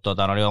edistyy, mutta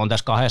on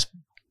tässä 2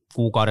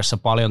 kuukaudessa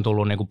paljon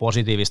tullut niin kuin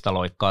positiivista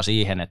loikkaa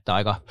siihen, että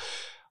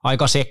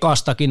aika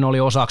sekastakin oli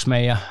osaksi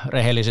meidän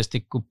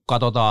rehellisesti, kun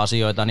katsotaan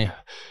asioita,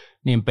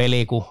 niin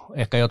peli kuin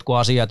ehkä jotkut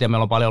asiat, ja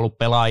meillä on paljon ollut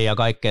pelaajia ja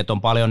kaikkea, että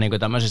on paljon niin kuin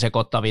tämmöisiä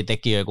sekoittavia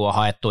tekijöitä, kun on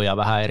haettu, ja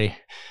vähän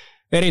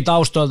eri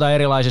taustoilta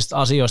erilaisista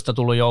asioista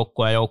tullut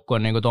joukkoja,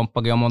 niin kuin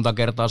Tomppakin on monta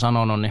kertaa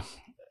sanonut, niin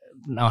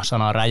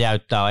sana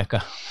räjäyttää ehkä,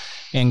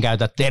 en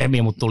käytä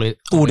termiä, mutta tuli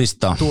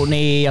uudistaa.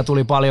 Ja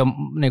tuli paljon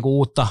niin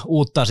kuin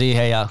uutta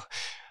siihen, ja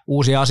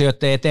uusia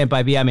asioiden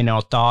eteenpäin vieminen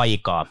ottaa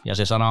aikaa, ja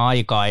se sana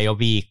aikaa ei ole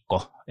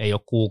viikko, ei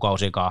ole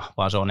kuukausikaan,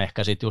 vaan se on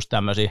ehkä sitten just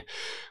tämmöisiä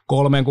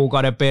 3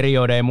 kuukauden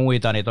periodeja ja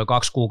muita, niin toi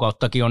 2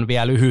 kuukauttakin on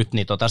vielä lyhyt,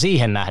 niin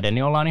siihen nähden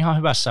niin ollaan ihan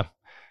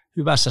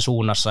hyvässä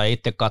suunnassa, ja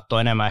itse katsoo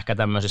enemmän ehkä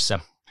tämmöisissä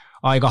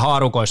aika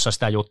haarukoissa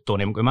sitä juttua,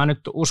 niin kyllä mä nyt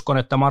uskon,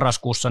 että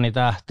marraskuussa niin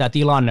tämä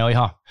tilanne on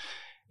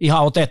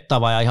ihan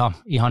otettava ja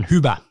ihan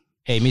hyvä,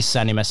 ei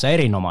missään nimessä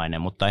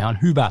erinomainen, mutta ihan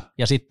hyvä,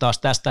 ja sitten taas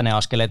tästä ne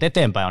askeleet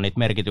eteenpäin on niitä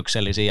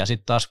merkityksellisiä, ja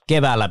sitten taas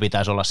keväällä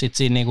pitäisi olla sitten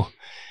siinä niinku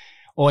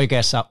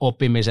oikeassa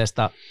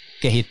oppimisesta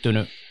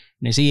kehittynyt,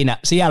 niin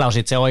siellä on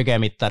sitten se oikea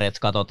mittari, että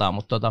katsotaan,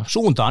 mutta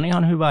suunta on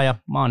ihan hyvä, ja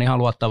mä oon ihan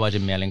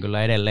luottavaisin mielin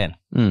kyllä edelleen.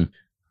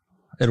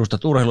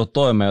 Edustat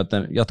urheilutoimea,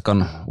 joten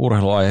jatkan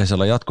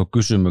urheiluaiheisella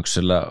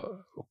jatkokysymyksellä.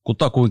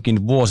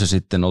 Kutakuinkin vuosi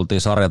sitten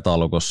oltiin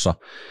sarjataulukossa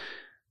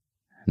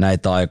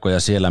näitä aikoja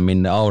siellä,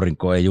 minne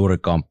aurinko ei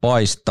juurikaan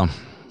paista.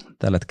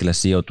 Tällä hetkellä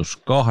sijoitus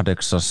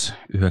 8,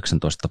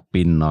 19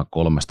 pinnaa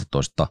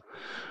 13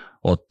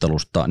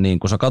 ottelusta. Niin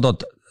kun sä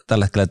katsot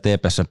tällä hetkellä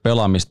TPS:n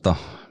pelaamista,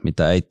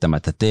 mitä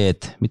eittämättä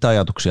teet, mitä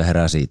ajatuksia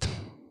herää siitä?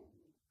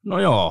 No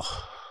joo,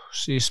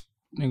 siis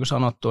niin kuin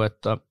sanottu,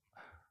 että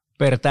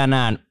per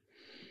tänään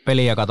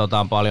peliä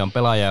katsotaan paljon,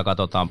 pelaajia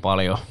katsotaan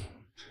paljon.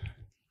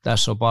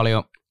 Tässä on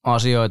paljon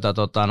asioita,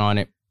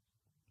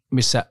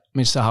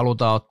 missä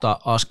halutaan ottaa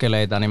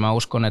askeleita, niin mä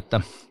uskon,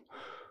 että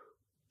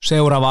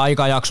seuraava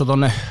aikajakso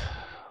tuonne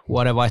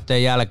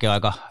vuodenvaihteen jälkeen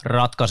aika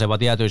ratkaiseva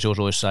tietyissä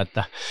jusuissa,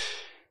 että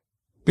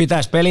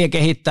pitäisi peliä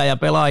kehittää ja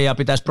pelaajia,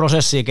 pitäisi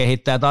prosessia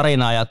kehittää ja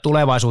tarinaa ja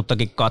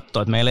tulevaisuuttakin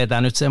katsoa. Me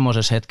eletään nyt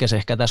semmoisessa hetkessä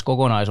ehkä tässä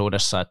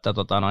kokonaisuudessa, että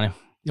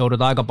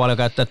joudutaan aika paljon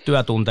käyttää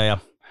työtunteja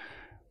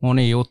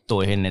moniin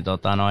juttuihin,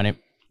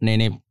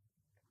 niin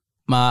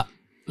mä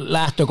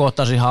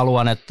lähtökohtaisesti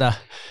haluan, että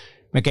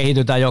me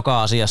kehitytään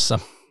joka asiassa.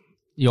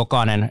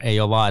 Jokainen ei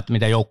ole vaan, että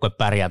miten joukkue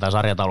pärjää tai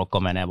sarjataulukko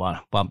menee,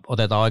 vaan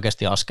otetaan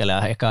oikeasti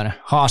askelia. Ehkä ne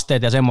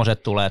haasteet ja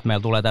semmoiset tulee, että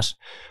meillä tulee tässä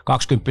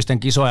 20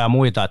 kisoja ja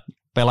muita, että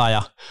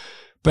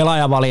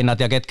pelaajavalinnat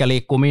ja ketkä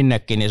liikkuu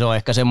minnekin, niin se on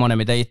ehkä semmoinen,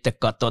 miten itse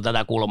katsoo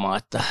tätä kulmaa,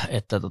 että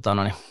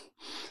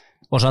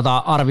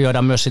osataan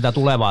arvioida myös sitä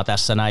tulevaa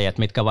tässä näin, että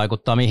mitkä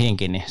vaikuttaa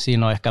mihinkin, niin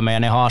siinä on ehkä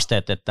meidän ne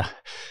haasteet, että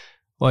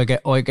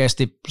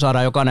oikeasti saada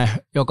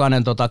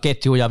jokainen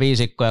ketju ja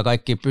viisikko ja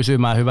kaikki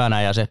pysymään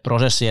hyvänä ja se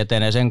prosessi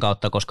etenee sen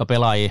kautta, koska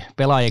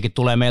pelaajikin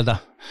tulee meiltä,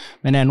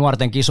 menee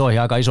nuorten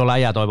kisoihin aika iso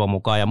läjä toivon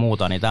mukaan ja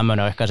muuta, niin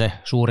tämmöinen on ehkä se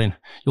suurin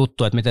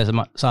juttu, että miten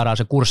saadaan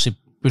se kurssi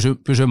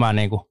pysymään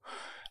niin kuin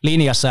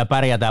linjassa ja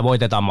pärjätään ja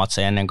voitetaan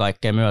matseja ennen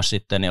kaikkea myös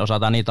sitten, niin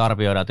osataan niitä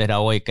arvioida ja tehdä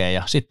oikein.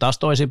 Ja sitten taas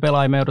toisiin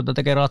pelaajia me joudutaan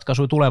tekemään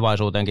ratkaisuja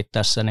tulevaisuuteenkin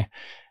tässä,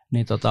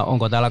 niin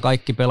onko täällä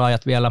kaikki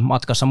pelaajat vielä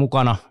matkassa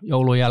mukana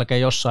joulun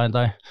jälkeen jossain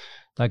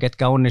tai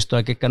ketkä onnistuu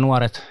ja ketkä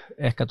nuoret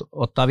ehkä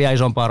ottaa vielä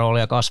isompaa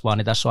roolia ja kasvaa,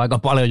 niin tässä on aika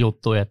paljon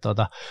juttuja.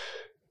 Että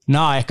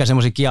nämä on ehkä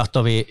semmoisia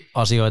kiehtovia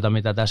asioita,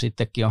 mitä tässä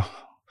sittenkin on,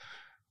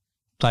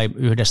 tai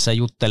yhdessä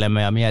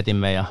juttelemme ja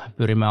mietimme ja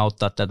pyrimme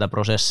auttaa tätä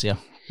prosessia.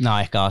 Nämä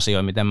on ehkä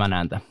asioita, miten mä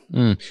näen tämän.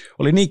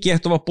 Oli niin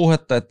kiehtova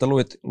puhetta, että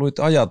luit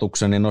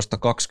ajatukseni noista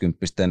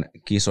 20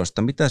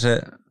 kisoista. Mitä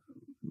se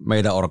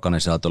meidän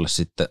organisaatiolle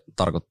sitten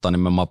tarkoittaa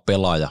nimenomaan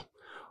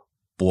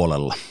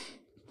pelaajapuolella?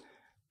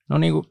 No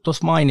niin kuin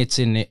tuossa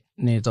mainitsin, niin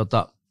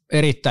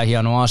erittäin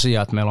hieno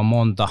asia, että meillä on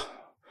monta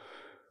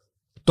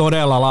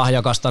todella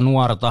lahjakasta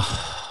nuorta.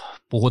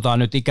 Puhutaan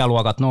nyt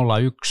ikäluokat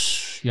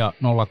 01 ja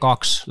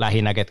 02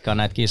 lähinnä, ketkä on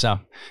näitä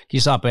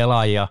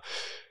kisapelaajia.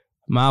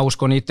 Mä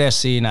uskon itse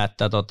siinä,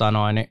 että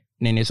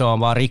niin se on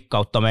vaan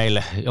rikkautta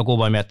meille. Joku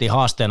voi miettiä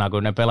haasteena,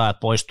 kun ne pelaajat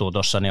poistuu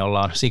tuossa, niin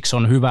siksi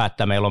on hyvä,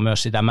 että meillä on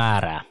myös sitä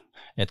määrää.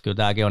 Että kyllä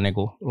tämäkin on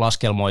niinku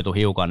laskelmoitu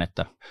hiukan,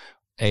 että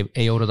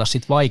ei jouduta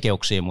sitten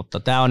vaikeuksiin, mutta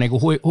tämä on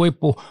niinku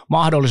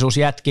huippumahdollisuus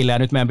jätkille ja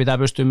nyt meidän pitää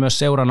pystyä myös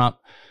seurana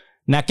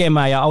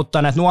näkemään ja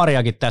auttaa näitä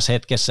nuoriakin tässä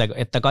hetkessä,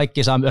 että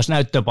kaikki saa myös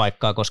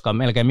näyttöpaikkaa, koska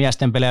melkein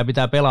miesten pelejä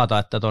pitää pelata,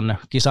 että tuonne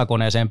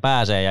kisakoneeseen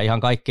pääsee ja ihan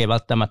kaikki ei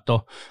välttämättä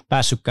ole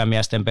päässytkään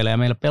miesten pelejä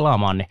meille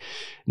pelaamaan,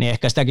 niin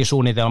ehkä sitäkin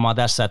suunnitelmaa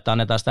tässä, että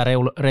annetaan sitä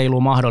reilua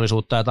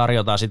mahdollisuutta ja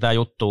tarjotaan sitä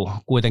juttua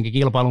kuitenkin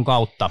kilpailun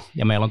kautta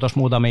ja meillä on tuossa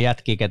muutamia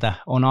jätkiä, ketä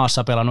on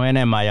Aassa pelannut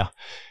enemmän ja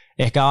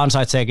ehkä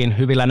ansaitseekin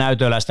hyvillä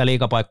näytöillä sitä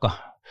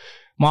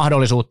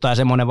liigamahdollisuutta ja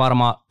semmoinen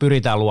varmaan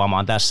pyritään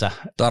luomaan tässä.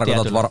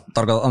 Tarkoitat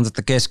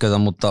ansaita keskeytä,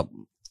 mutta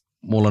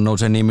mulla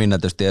nousee niminä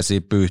tietysti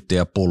esiin Pyyhti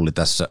ja Pulli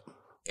tässä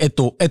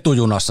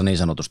etujunassa niin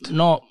sanotusti.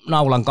 No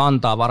naulan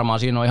kantaa varmaan,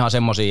 siinä on ihan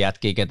semmoisia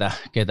jätkiä,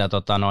 ketä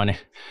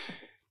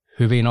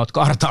hyvin oot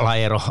kartalla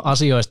ero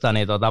asioista,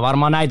 niin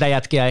varmaan näitä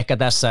jätkiä ehkä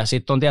tässä.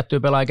 Sitten on tiettyjä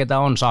pelaajia, ketä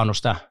on saanut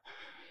sitä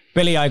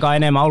peliaikaa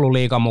enemmän ollut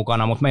liigan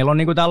mukana, mutta meillä on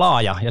niin kuin tämä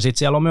laaja. Ja sitten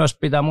siellä on myös,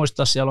 pitää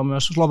muistaa, siellä on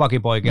myös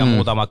slovakipoikia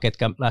muutama,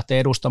 ketkä lähtee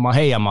edustamaan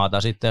heidän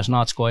maata. Sitten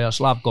Snatsko ja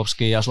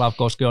Slavkovski, ja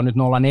Slavkovski on nyt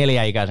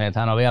 04-ikäisen, että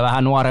hän on vielä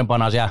vähän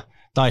nuorempana siellä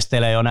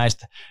taistelee jo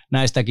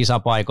näistä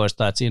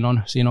kisapaikoista. Et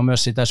siinä on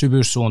myös sitä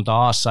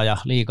syvyyssuuntaa Aassa ja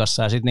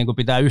liigassa, ja sitten niin kuin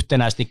pitää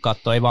yhtenäisesti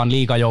katsoa, ei vaan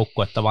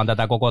liigajoukkuetta, vaan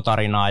tätä koko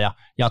tarinaa ja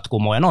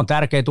jatkumoa. Ja ne on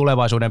tärkeä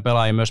tulevaisuuden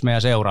pelaajia myös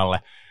meidän seuralle,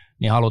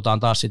 niin halutaan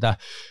taas sitä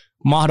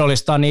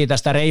mahdollistaa niitä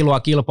sitä reilua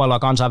kilpailua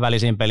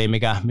kansainvälisiin peliin,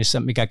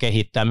 mikä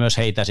kehittää myös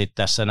heitä sitten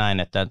tässä näin,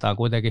 että tämä on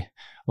kuitenkin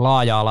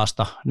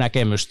laaja-alasta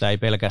näkemystä, ei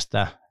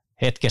pelkästään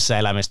hetkessä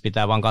elämistä,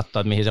 pitää vaan katsoa,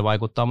 että mihin se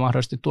vaikuttaa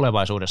mahdollisesti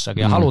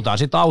tulevaisuudessakin. Ja halutaan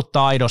sitten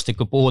auttaa aidosti,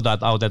 kun puhutaan,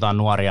 että autetaan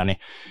nuoria,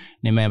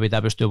 niin meidän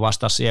pitää pystyä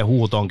vastaamaan siihen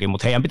huutoonkin,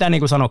 mutta heidän pitää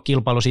niin kuin sanoa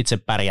kilpailussa itse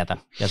pärjätä,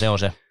 ja se on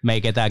se, me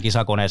ei ketään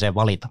kisakoneeseen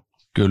valita.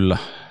 Kyllä,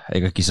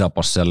 eikä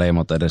kisapasseja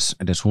leimata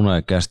edes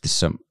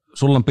Hunajakästissä.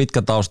 Sulla on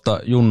pitkä tausta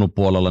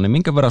Junnu-puolella, niin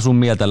minkä verran sun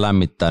mieltä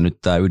lämmittää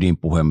nyt tämä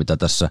ydinpuhe, mitä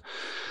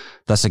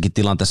tässäkin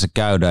tilanteessa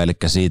käydään, eli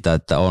siitä,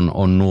 että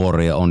on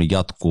nuoria, on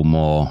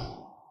jatkumoa,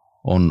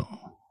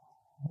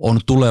 on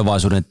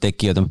tulevaisuuden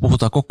tekijöitä. Me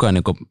puhutaan koko ajan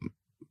niin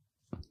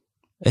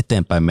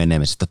eteenpäin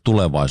menemisestä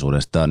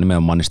tulevaisuudesta ja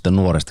nimenomaan niistä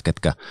nuorista,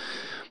 ketkä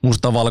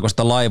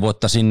mustavalkoista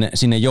laivoita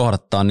sinne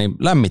johdattaa, niin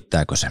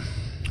lämmittääkö se?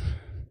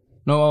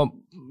 No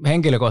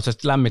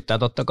henkilökohtaisesti lämmittää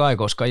totta kai,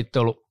 koska itse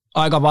ollut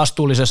aika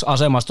vastuullisessa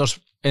asemassa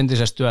tuossa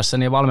entisessä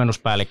työssäni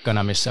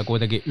valmennuspäällikkönä, missä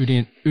kuitenkin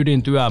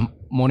ydintyö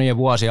monien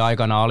vuosien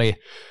aikana oli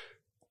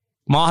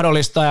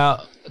mahdollistaa ja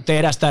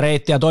tehdä sitä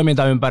reittiä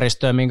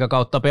toimintaympäristöä, minkä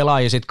kautta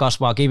pelaajia sit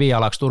kasvaa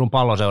kivijalaksi Turun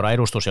Palloseuran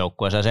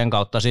edustusjoukkueessa ja sen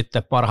kautta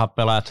sitten parhaat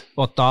pelaajat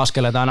ottaa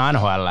askeleita aina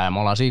NHL ja me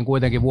ollaan siinä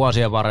kuitenkin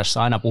vuosien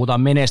varressa, aina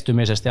puhutaan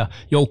menestymisestä ja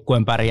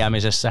joukkueen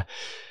pärjäämisessä.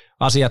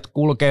 Asiat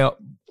kulkee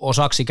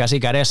osaksi käsi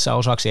kädessä,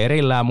 osaksi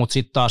erillään, mutta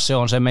sitten taas se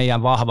on se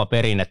meidän vahva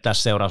perinne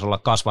tässä seurassa olla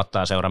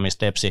kasvattajaseura,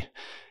 mistä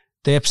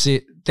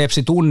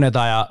Tepsi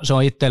tunnetaan ja se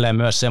on itselleen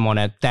myös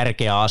semmoinen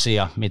tärkeä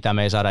asia, mitä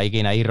me ei saada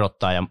ikinä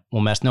irrottaa ja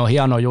mun mielestä ne on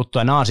hieno juttu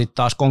ja nämä on sitten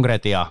taas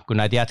konkretiaa, kun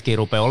näitä jätkiä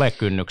rupeaa olemaan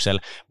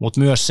kynnyksellä, mutta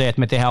myös se, että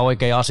me tehdään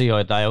oikeita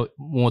asioita ja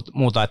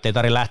muuta, ettei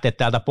tarvitse lähteä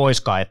täältä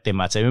poiskaan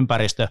etsimään, että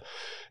se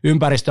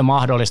ympäristö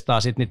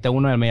mahdollistaa sitten niiden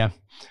unelmien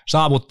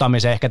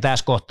saavuttamisen ehkä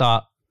tässä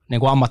kohtaa niin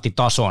kuin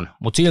ammattitason,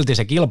 mutta silti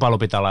se kilpailu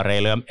pitää olla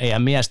reilu ja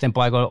eihän miesten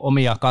paikoilla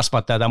omia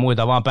kasvattajia ja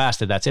muita vaan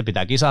päästetä, että se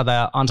pitää kisata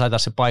ja ansaita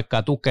se paikka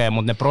ja tukea,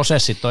 mutta ne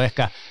prosessit on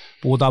ehkä,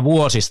 puhutaan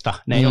vuosista,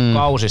 ne ei ole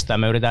kausista ja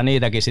me yritetään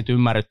niitäkin sitten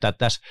ymmärryttää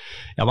tässä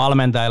ja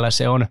valmentajille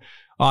se on,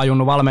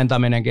 A-junnu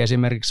valmentaminenkin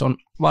esimerkiksi on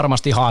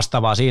varmasti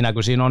haastavaa siinä,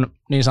 kun siinä on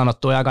niin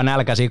sanottuja aika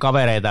nälkäisiä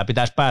kavereita ja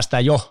pitäisi päästä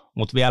jo,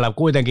 mutta vielä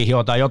kuitenkin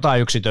hiotaan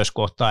jotain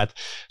yksityiskohtaa, että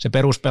se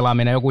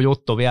peruspelaaminen joku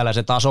juttu vielä,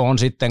 se taso on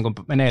sitten, kun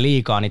menee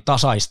liikaa, niin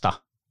tasaista.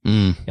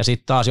 Ja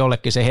sitten taas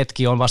jollekin se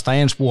hetki on vasta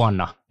ensi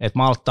vuonna, että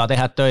malttaa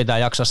tehdä töitä ja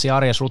jaksaa siinä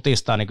arjessa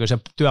rutistaa, niin kyllä se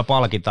työ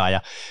palkitaan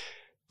ja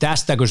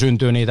tästä kun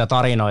syntyy niitä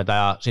tarinoita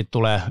ja sitten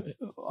tulee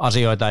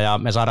asioita ja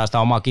me saadaan sitä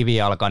omaa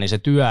kivijalkaa, niin se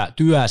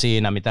työ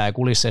siinä, mitä ei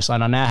kulisseissa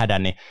aina nähdä,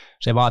 niin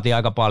se vaatii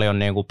aika paljon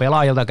niin kuin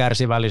pelaajilta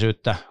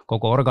kärsivällisyyttä,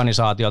 koko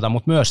organisaatiota,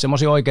 mutta myös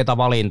semmoisia oikeita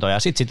valintoja.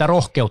 Sitten sitä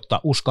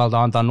rohkeutta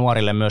uskaltaa antaa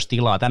nuorille myös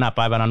tilaa. Tänä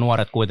päivänä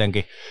nuoret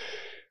kuitenkin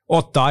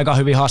ottaa aika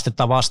hyvin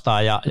haastetta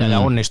vastaan ja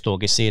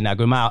onnistuukin siinä.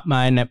 Kyllä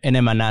mä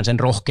enemmän näen sen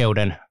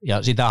rohkeuden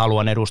ja sitä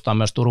haluan edustaa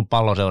myös Turun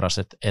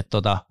Palloseurassa,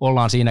 että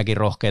ollaan siinäkin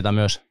rohkeita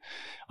myös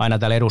aina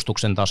tällä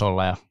edustuksen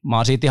tasolla ja mä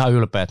oon siitä ihan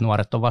ylpeä, että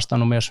nuoret on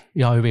vastannut myös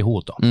ihan hyvin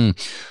huutoon.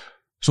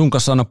 Sun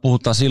kanssa aina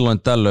puhutaan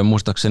silloin tällöin,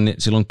 muistaakseni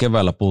silloin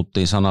keväällä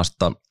puhuttiin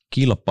sanasta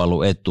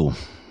kilpailuetu.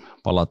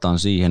 Palataan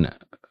siihen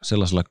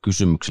sellaisella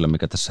kysymyksellä,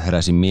 mikä tässä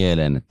heräsi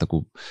mieleen, että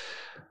kun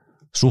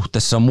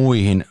suhteessa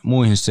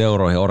muihin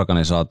seuroihin ja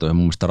organisaatioihin,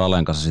 mun mielestä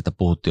Ralen kanssa siitä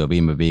puhuttiin jo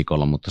viime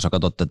viikolla, mutta jos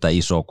katsot tätä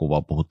isoa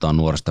kuvaa, puhutaan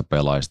nuorista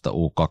pelaajista,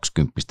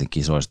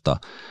 U20-kisoista,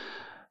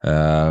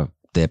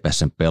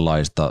 TPS:n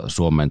pelaajista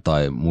Suomen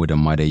tai muiden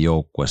maiden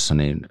joukkuessa,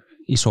 niin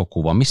iso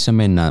kuva, missä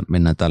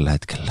mennään tällä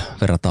hetkellä,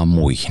 verrataan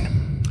muihin?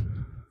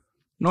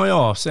 No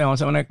joo, se on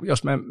semmoinen,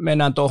 jos me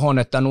mennään tuohon,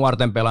 että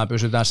nuorten pelaajan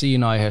pysytään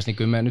siinä aiheessa, niin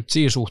kyllä me nyt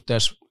siinä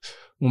suhteessa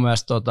mun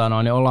mielestä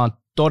niin ollaan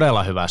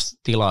todella hyvässä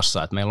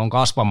tilassa, että meillä on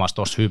kasvamassa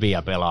tuossa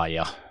hyviä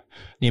pelaajia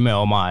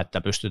nimenomaan,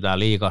 että pystytään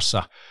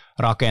liigassa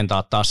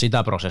rakentaa taas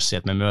sitä prosessia,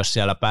 että me myös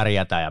siellä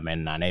pärjätään ja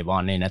mennään, ei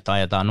vaan niin, että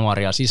ajetaan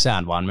nuoria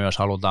sisään, vaan myös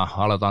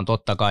halutaan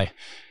totta kai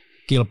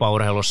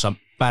kilpaurheilussa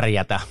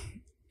pärjätä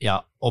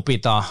ja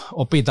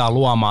opitaan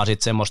luomaan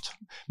sitten semmoista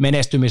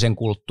menestymisen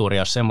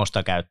kulttuuria, jos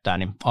semmoista käyttää,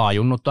 niin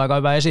A-junnut on aika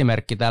hyvä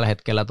esimerkki tällä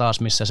hetkellä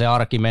taas, missä se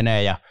arki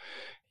menee ja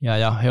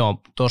joo,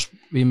 tuossa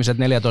viimeiset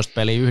 14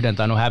 peliä yhden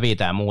tainnut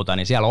hävitä ja muuta,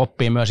 niin siellä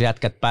oppii myös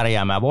jätkät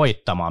pärjäämään,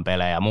 voittamaan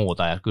pelejä ja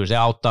muuta, ja kyllä se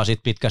auttaa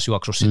sitten pitkässä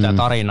juoksussa sitä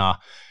tarinaa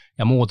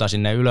ja muuta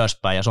sinne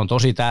ylöspäin, ja se on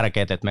tosi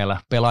tärkeää, että meillä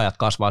pelaajat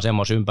kasvaa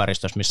semmoisessa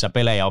ympäristössä, missä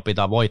pelejä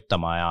opitaan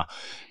voittamaan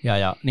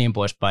ja niin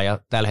poispäin, ja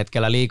tällä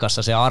hetkellä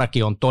liigassa se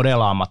arki on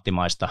todella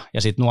ammattimaista,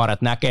 ja sitten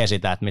nuoret näkee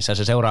sitä, että missä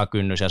se seuraa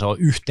kynnys, ja se on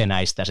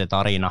yhtenäistä se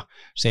tarina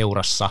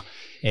seurassa,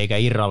 eikä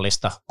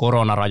irrallista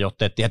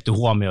koronarajoitteet tietty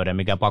huomioiden,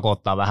 mikä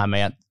pakottaa vähän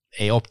meidän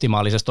ei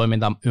optimaalisessa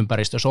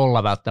toimintaympäristössä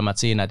olla välttämättä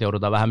siinä, että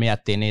joudutaan vähän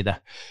miettimään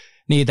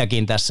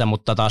niitäkin tässä,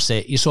 mutta taas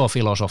se iso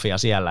filosofia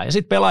siellä. Ja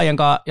sitten pelaajien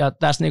kanssa, ja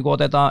tässä niinku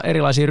otetaan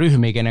erilaisia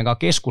ryhmiä, kenen kanssa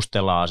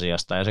keskustellaan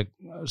asiasta, ja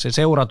se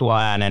seura tuo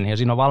äänen, ja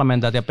siinä on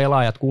valmentajat ja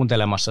pelaajat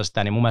kuuntelemassa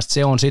sitä, niin mun mielestä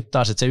se on sitten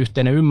taas, että se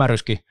yhteinen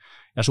ymmärryskin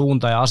ja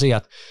suunta ja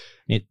asiat,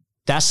 niin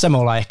tässä me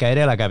ollaan ehkä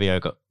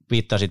edelläkävijöitä,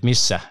 viittasit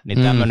missä,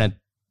 niin tämmöinen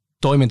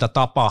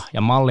toimintatapa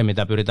ja malli,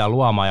 mitä pyritään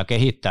luomaan ja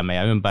kehittämään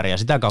meidän ympäri, ja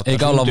sitä kautta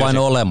eikä olla vain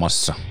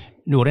olemassa.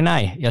 Juuri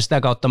näin, ja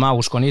sitä kautta mä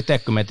uskon itse,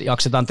 kun me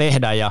jaksetaan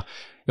tehdä ja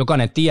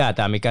jokainen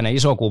tietää, mikä ne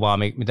iso kuva,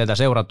 miten tämä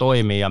seura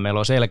toimii ja meillä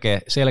on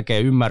selkeä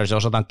ymmärrys ja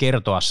osataan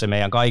kertoa se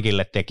meidän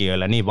kaikille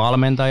tekijöille, niin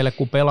valmentajille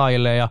kuin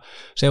pelaajille ja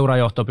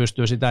seurajohto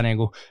pystyy sitä niin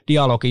kuin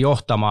dialogi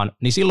johtamaan,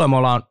 niin silloin me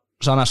ollaan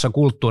sanassa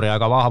kulttuuria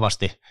aika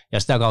vahvasti ja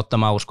sitä kautta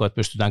mä uskon, että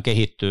pystytään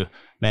kehittyä,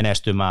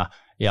 menestymään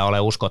ja ole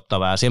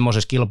uskottavaa ja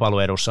semmoisessa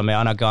kilpailuedussa me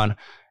ainakaan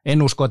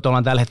en usko, että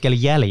ollaan tällä hetkellä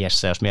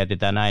jäljessä, jos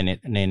mietitään näin,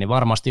 niin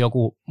varmasti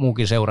joku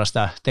muukin seura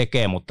sitä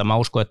tekee, mutta mä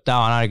uskon, että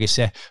tämä on ainakin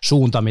se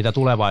suunta, mitä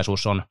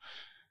tulevaisuus on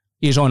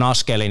ison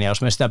askelin, ja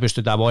jos me sitä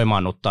pystytään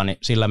voimaannuttaa, niin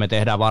sillä me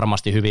tehdään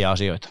varmasti hyviä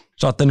asioita.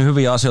 Sä oot tehnyt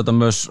hyviä asioita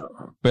myös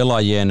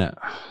pelaajien,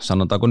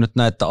 sanotaanko nyt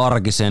näin, että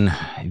arkisen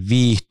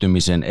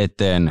viihtymisen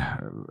eteen.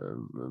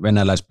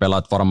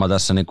 Venäläispelaat varmaan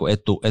tässä niin kuin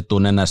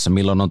etunenässä,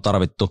 milloin on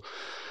tarvittu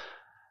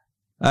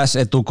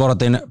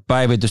S-etukortin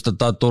päivitystä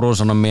tai Turun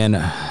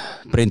Sanomien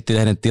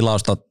printtilehden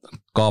tilausta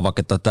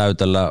kaavaketta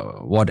täytellä,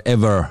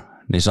 whatever,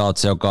 niin sä oot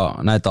se, joka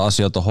näitä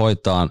asioita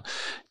hoitaa.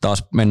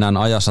 Taas mennään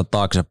ajassa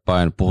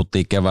taaksepäin,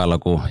 puhuttiin keväällä,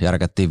 kun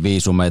järkättiin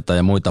viisumeita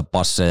ja muita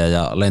passeja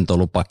ja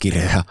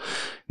lentolupakirjoja,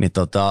 niin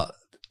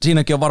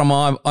siinäkin on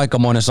varmaan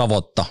aikamoinen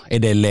savotta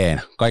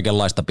edelleen.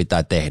 Kaikenlaista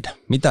pitää tehdä.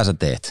 Mitä sä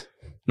teet?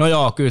 No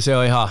joo, kyllä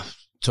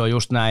se on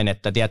just näin,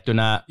 että tietty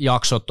nämä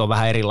jaksot on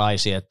vähän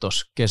erilaisia, että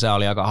tuossa kesä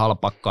oli aika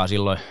halpakkaa,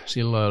 silloin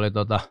oli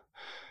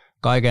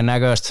kaiken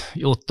näköistä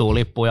juttua,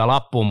 lippuun ja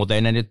lappuun, mutta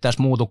ei ne nyt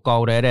tässä muutu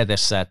kauden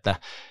edetessä, että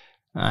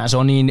se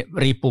on niin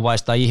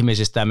riippuvaista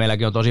ihmisistä ja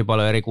meilläkin on tosi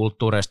paljon eri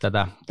kulttuureista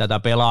tätä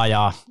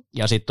pelaajaa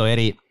ja sitten on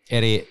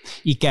eri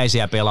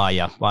ikäisiä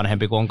pelaajia.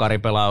 Vanhempi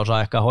konkaripelaaja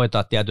osaa ehkä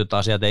hoitaa tietyt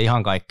asiat, ei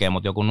ihan kaikkea,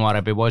 mutta joku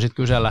nuorempi voi sitten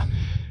kysellä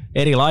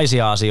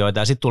erilaisia asioita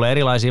ja sitten tulee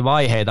erilaisia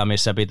vaiheita,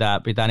 missä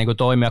pitää niinku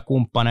toimia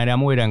kumppaneiden ja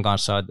muiden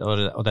kanssa.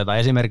 Otetaan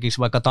esimerkiksi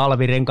vaikka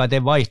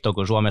talvirenkaiden vaihto,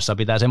 kun Suomessa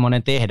pitää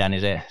semmoinen tehdä,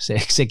 niin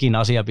sekin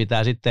asia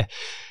pitää sitten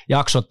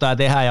jaksottaa ja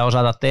tehdä ja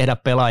osata tehdä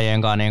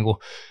pelaajien kanssa niinku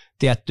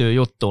tiettyä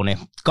juttua, niin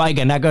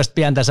kaiken näköistä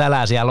pientä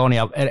sälää siellä on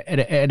ja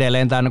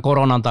edelleen tämän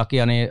koronan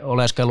takia niin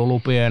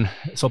oleskelulupien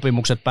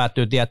sopimukset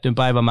päättyy tiettyyn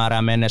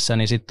päivämäärään mennessä,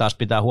 niin sitten taas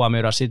pitää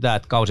huomioida sitä,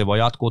 että kausi voi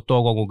jatkuu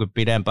toukokuun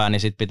pidempään, niin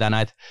sitten pitää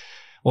näitä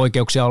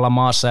oikeuksia olla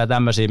maassa ja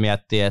tämmöisiä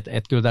miettiä,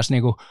 että kyllä tässä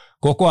niinku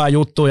koko ajan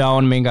juttuja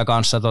on, minkä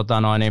kanssa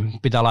niin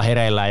pitää olla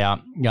hereillä ja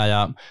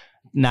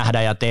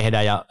nähdä ja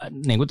tehdä ja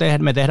niin kuin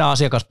me tehdään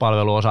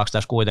asiakaspalvelua osaksi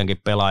tässä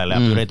kuitenkin pelaajille ja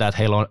pyritään,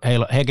 että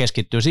he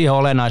keskittyy siihen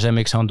olennaiseen,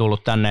 miksi he on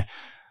tullut tänne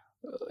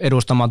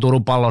edustamaan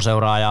Turun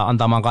Palloseuraa ja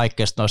antamaan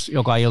kaikkeesta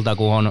joka ilta,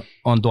 kun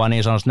on tuo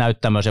niin sanotusti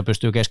näyttämössä ja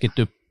pystyy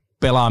keskittyä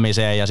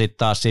pelaamiseen ja sitten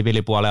taas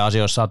siviilipuolen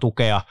asioissa saa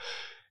tukea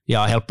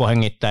ja helppo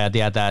hengittää ja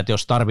tietää, että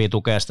jos tarvii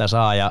tukea sitä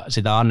saa ja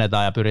sitä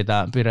annetaan ja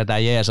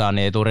pyritään jeesaan,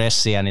 niin ei tule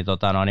ressiä,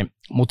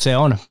 mutta se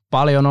on,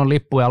 paljon on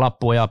lippuja,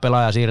 lappuja,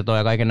 pelaajasiirtoja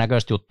ja kaiken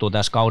näköistä juttua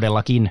tässä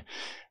kaudellakin,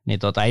 niin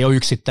ei ole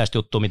yksittäistä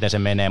juttua, miten se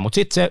menee, mutta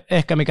sitten se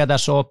ehkä mikä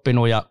tässä on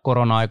oppinut ja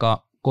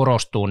korona-aika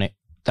korostuu, niin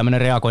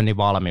tämmöinen reagoinnin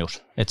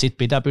valmius, että sitten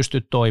pitää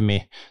pystyä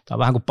toimimaan, tämä on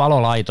vähän kuin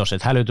palolaitos,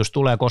 että hälytys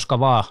tulee koska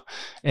vaan,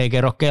 ei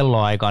kerro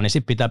kelloaikaa, niin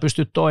sitten pitää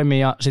pystyä toimimaan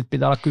ja sitten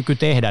pitää olla kyky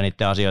tehdä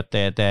niiden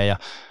asioiden eteen ja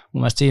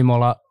mun mielestä siinä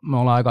me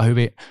ollaan aika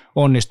hyvin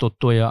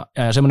onnistuttu ja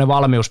semmoinen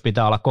valmius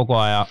pitää olla koko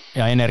ajan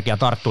ja energia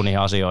tarttuu niihin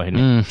asioihin,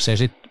 niin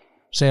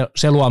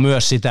se luo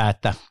myös sitä,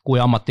 että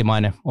kuin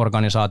ammattimainen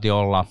organisaatio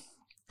ollaan.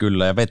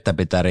 Kyllä ja vettä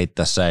pitää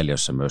riittää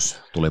säiliössä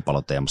myös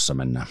tulipaloteemassa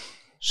mennään.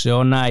 Se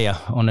on näin ja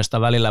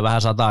onnesta välillä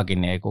vähän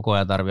sataakin, niin ei koko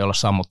ajan tarvitse olla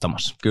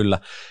sammuttamassa. Kyllä.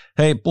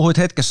 Hei, puhuit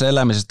hetkessä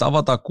elämisestä.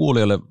 Avataan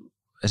kuulijoille,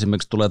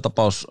 esimerkiksi tulee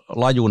tapaus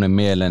Lajunen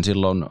mieleen,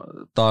 silloin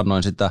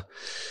taannoin sitä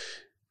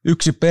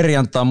yksi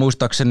perjantai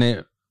muistaakseni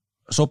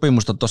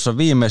sopimusta tuossa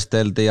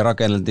viimeisteltiin ja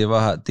rakenneltiin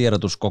vähän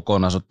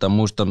tiedotuskokonaisuutta ja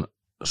muistan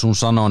sun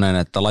sanoneen,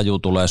 että Laju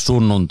tulee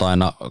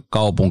sunnuntaina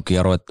kaupunkiin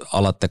ja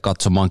alatte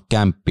katsomaan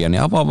kämppiä,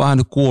 niin avaa vähän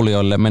nyt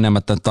kuulijoille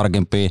menemättä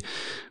tarkempiin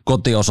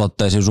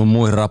kotiosoitteisiin sun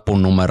muihin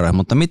rapunnumeroihin,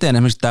 mutta miten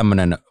esimerkiksi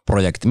tämmöinen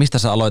projekti, mistä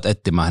sä aloit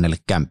etsimään hänelle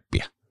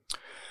kämppiä?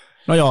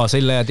 No joo,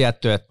 silleen ja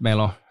tietty, että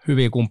meillä on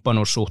hyviä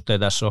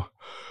kumppanuussuhteita, tässä on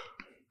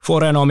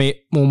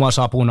Forenomi muun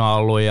muassa apuna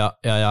ollut ja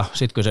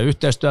sitten kun se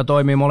yhteistyö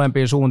toimii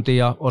molempiin suuntiin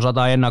ja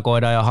osataan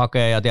ennakoida ja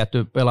hakea ja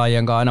tietty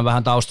pelaajien kanssa aina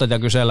vähän taustat ja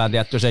kysellään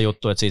tietty se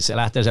juttu, että siitä se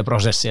lähtee se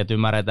prosessi, että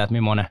ymmärretään, että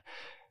millainen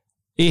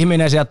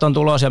ihminen sieltä on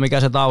tulos ja mikä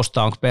se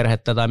tausta, onko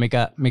perhettä tai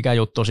mikä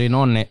juttu siinä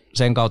on, niin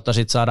sen kautta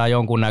sitten saadaan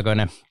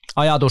jonkunnäköinen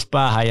ajatus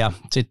päähän ja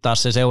sitten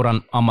taas se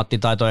seuran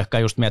ammattitaito ehkä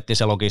just miettii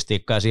se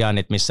logistiikka ja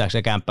sijainnit, missä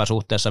se kämppä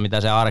suhteessa,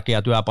 mitä se arki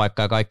ja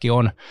työpaikka ja kaikki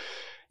on.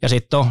 Ja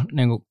sitten on,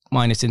 niin kuin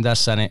mainitsin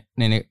tässä,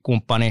 niin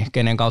kumppani,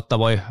 kenen kautta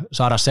voi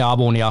saada se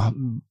avun ja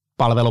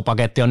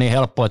palvelupaketti on niin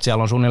helppo, että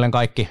siellä on suunnilleen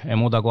kaikki, ei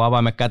muuta kuin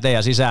avaimet käteen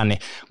ja sisään, niin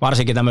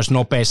varsinkin tämmöisissä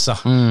nopeissa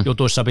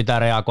jutuissa pitää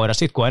reagoida.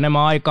 Sitten kun on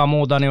enemmän aikaa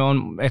muuta, niin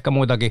on ehkä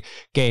muitakin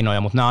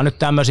keinoja, mutta nämä on nyt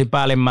tämmöisiä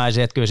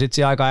päällimmäisiä, että kyllä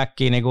sitten aika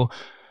äkkiä niin kuin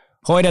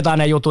hoidetaan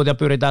ne jutut ja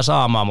pyritään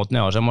saamaan, mutta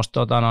ne on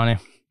semmoista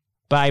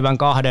päivän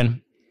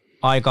kahden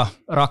aika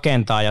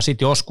rakentaa ja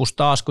sitten joskus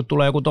taas, kun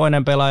tulee joku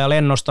toinen pelaaja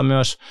lennosta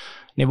myös,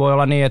 niin voi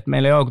olla niin, että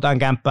meillä ei ole jotain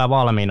kämppää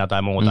valmiina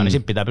tai muuta, niin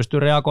sitten pitää pystyä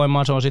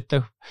reagoimaan, se on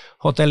sitten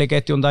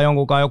hotelliketjun tai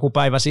jonkunkaan joku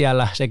päivä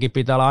siellä, sekin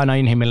pitää olla aina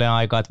inhimillinen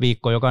aika, että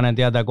viikko jokainen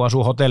tietää, kun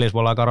asuu hotellissa voi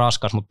olla aika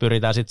raskas, mutta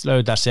pyritään sitten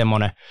löytää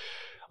semmoinen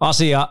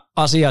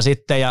asia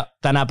sitten ja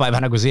tänä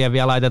päivänä, kun siihen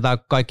vielä laitetaan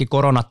kaikki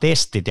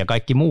koronatestit ja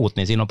kaikki muut,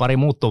 niin siinä on pari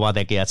muuttuvaa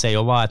tekijää, että se ei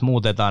ole vaan, että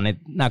muutetaan, niin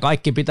nämä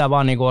kaikki pitää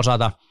vaan niin kuin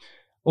osata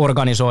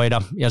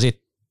organisoida ja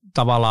sitten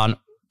tavallaan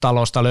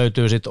talosta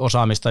löytyy sit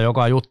osaamista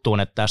joka juttuun,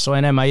 että tässä on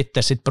enemmän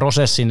itse sit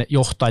prosessin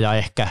johtaja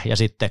ehkä ja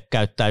sitten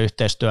käyttää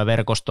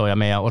yhteistyöverkostoa ja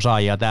meidän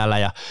osaajia täällä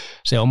ja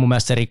se on mun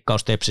mielestä se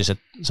rikkaus Tepsis,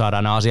 että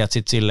saadaan nämä asiat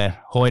sitten silleen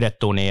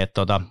hoidettua niin,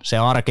 että se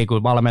arki,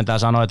 kun valmentaja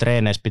sanoi, että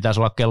treeneissä pitäisi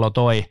olla kello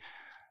toi,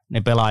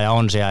 niin pelaaja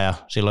on siellä ja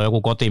silloin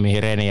joku koti,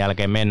 mihin reenin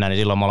jälkeen mennään, niin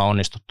silloin me ollaan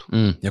onnistuttu.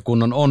 Ja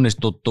kun on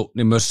onnistuttu,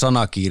 niin myös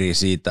sana kiirii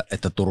siitä,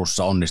 että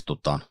Turussa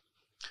onnistutaan.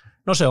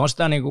 No se on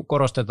sitä niin kuin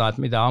korostetaan,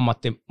 että mitä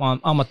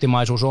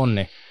ammattimaisuus on,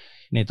 niin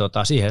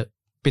siihen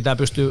pitää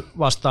pystyä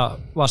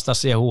vastaamaan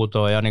siihen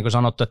huutoon. Ja niin kuin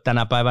sanottu, että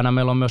tänä päivänä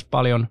meillä on myös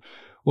paljon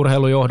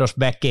urheilujohdossa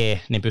väkeä,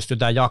 niin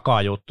pystytään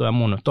jakamaan juttuja.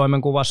 Mun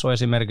toimenkuvassa on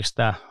esimerkiksi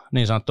tämä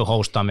niin sanottu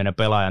hostaaminen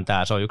pelaajan.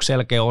 Se on yksi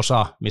selkeä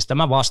osa, mistä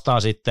mä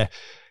vastaan sitten,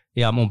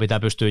 ja mun pitää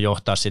pystyä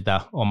johtaa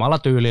sitä omalla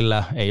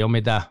tyylillä. Ei ole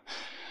mitään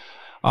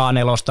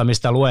A4,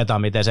 mistä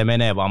luetaan, miten se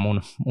menee, vaan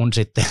mun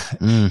sitten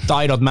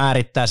taidot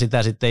määrittää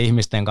sitä sitten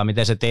ihmisten kanssa,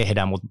 miten se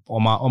tehdään, mutta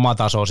oma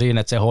taso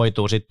siinä, että se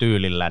hoituu sitten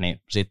tyylillä,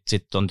 niin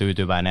sitten on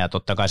tyytyväinen, ja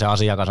totta kai se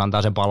asiakas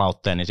antaa sen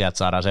palautteen, niin sieltä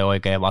saadaan se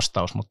oikea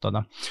vastaus,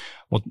 mutta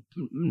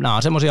nämä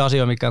on semmoisia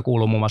asioita, mikä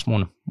kuuluu muun muassa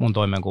mun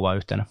toimenkuvaan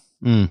yhtenä.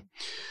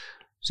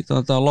 Sitten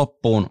otetaan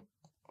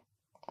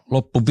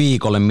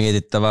loppuviikolle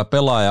mietittävää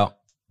pelaaja.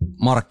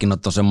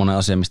 Markkinat on semmoinen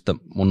asia, mistä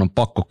mun on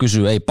pakko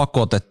kysyä, ei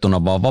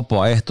pakotettuna, vaan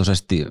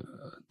vapaaehtoisesti.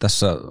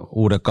 Tässä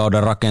uuden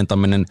kauden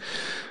rakentaminen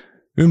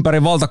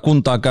ympäri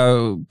valtakuntaa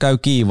käy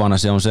kiivana,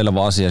 se on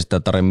selvä asia, sitä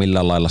ei tarvitse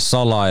millään lailla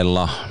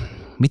salailla.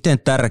 Miten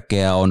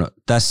tärkeää on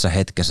tässä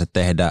hetkessä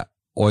tehdä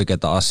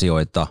oikeita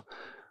asioita,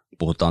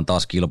 puhutaan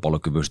taas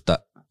kilpailukyvystä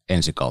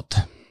ensi kautta?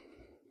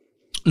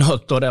 No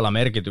todella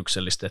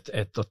merkityksellistä,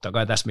 että totta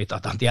kai tässä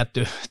mitataan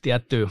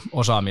tiettyä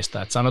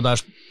osaamista. Että sanotaan,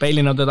 jos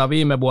peilin otetaan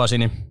viime vuosi,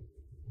 niin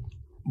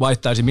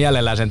vaihtaisi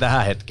mielellään sen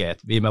tähän hetkeen.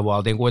 Että viime vuonna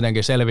oltiin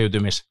kuitenkin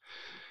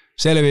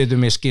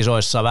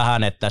selviytymiskisoissa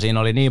vähän, että siinä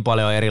oli niin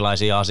paljon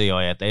erilaisia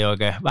asioita, että ei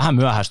oikein, vähän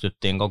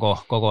myöhästyttiin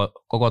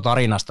koko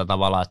tarinasta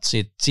tavallaan, että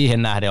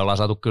siihen nähden ollaan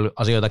saatu kyllä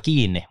asioita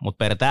kiinni, mutta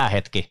per tämä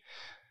hetki,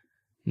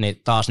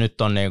 niin taas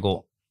nyt on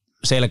niinku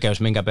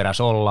selkeys, minkä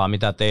perässä ollaan,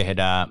 mitä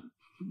tehdään,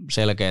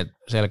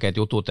 selkeät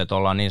jutut, että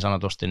ollaan niin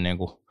sanotusti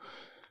niinku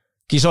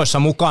kisoissa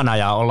mukana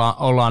ja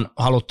ollaan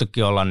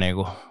haluttukin olla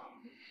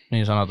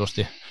niin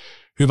sanotusti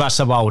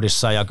hyvässä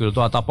vauhdissa, ja kyllä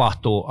tuo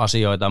tapahtuu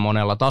asioita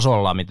monella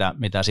tasolla,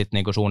 mitä sitten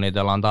niinku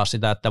suunnitellaan taas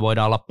sitä, että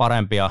voidaan olla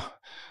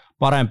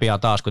parempia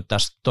taas, kun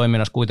tässä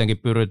toiminnassa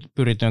kuitenkin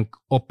pyritään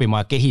oppimaan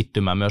ja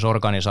kehittymään myös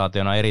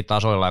organisaationa eri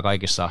tasoilla ja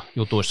kaikissa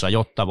jutuissa,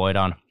 jotta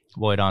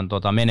voidaan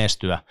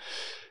menestyä.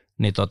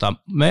 Niin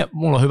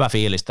mulla on hyvä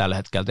fiilis tällä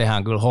hetkellä,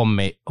 tehdään kyllä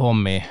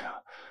hommi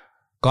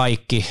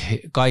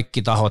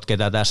kaikki tahot,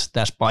 ketä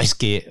tässä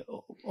paiskii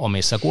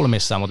omissa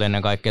kulmissa, mutta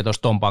ennen kaikkea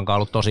tuossa Tompan kanssa on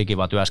ollut tosi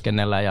kiva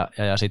työskennellä, ja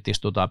sitten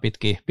istutaan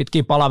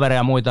pitkiä palavereja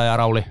ja muita, ja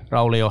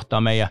Rauli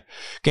johtaa meidän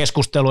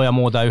keskustelua ja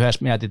muuta,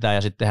 yhdessä mietitään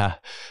ja sitten tehdään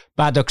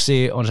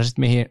päätöksiä, on se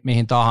sitten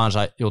mihin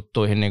tahansa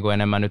juttuihin, niin kuin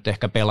enemmän nyt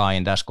ehkä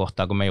pelaajiin tässä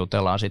kohtaa, kun me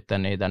jutellaan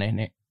sitten niitä,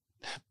 niin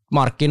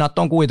markkinat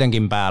on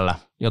kuitenkin päällä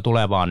jo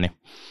tulevaan,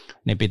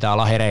 niin pitää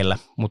olla hereillä,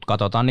 mutta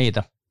katsotaan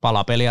niitä,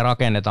 palapeliä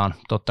rakennetaan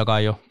totta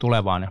kai jo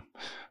tulevaan, ja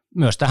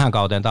myös tähän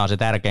kauteen tämä on se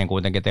tärkein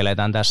kuitenkin, että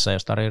eletään tässä,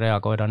 jos tarvitsee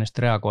reagoida, niin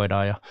sitten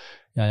reagoidaan,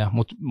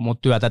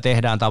 mutta työtä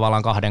tehdään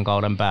tavallaan 2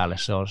 kauden päälle,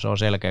 se on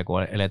selkeä,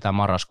 kun eletään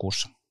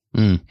marraskuussa.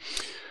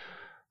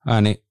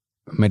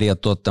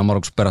 Mediatuottaja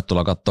Markus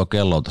Perättula katsoo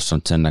kelloa tuossa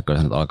nyt sen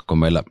näköisen, että alkaako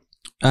meillä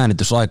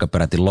äänitysaika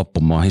peräti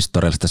loppumaan,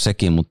 historiallista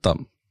sekin, mutta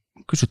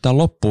kysytään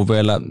loppuun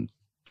vielä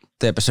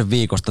TPS:n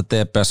viikosta,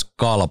 TPS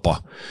Kalpa.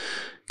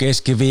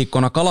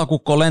 Keskiviikkona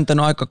Kalakukko on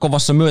lentänyt aika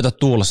kovassa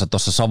myötätuulessa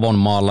tuossa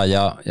Savonmaalla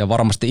ja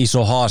varmasti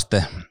iso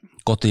haaste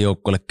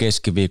kotijoukkoille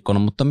keskiviikkona,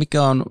 mutta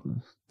mikä on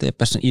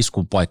TPS:n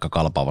iskun paikka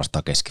Kalpaa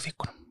vastaan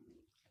keskiviikkona?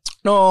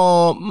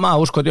 No mä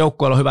uskon, että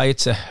joukkueella on hyvä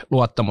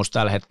itseluottamus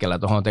tällä hetkellä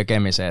tuohon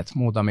tekemiseen, että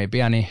muutamia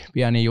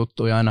pieniä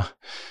juttuja aina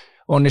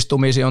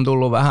onnistumisia on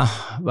tullut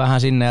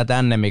vähän sinne ja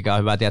tänne, mikä on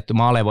hyvä. Tietty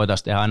maaleja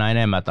voitaisiin tehdä aina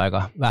enemmän, että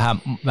aika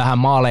vähän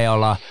maaleja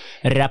ollaan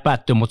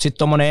räpätty, mutta sitten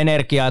tuommoinen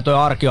energia ja tuo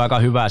arki on aika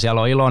hyvä.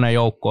 Siellä on iloinen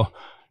joukko,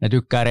 ne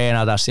tykkää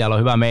reenata, siellä on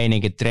hyvä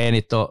meininki.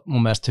 Treenit on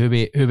mun mielestä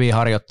hyvin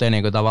harjoitteet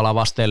niin tavallaan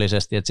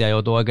vasteellisesti, että siellä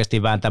joutuu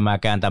oikeasti vääntämään ja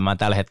kääntämään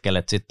tällä hetkellä,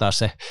 että sitten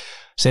taas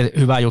se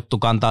hyvä juttu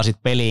kantaa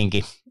sitten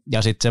peliinkin.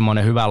 Ja sitten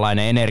semmoinen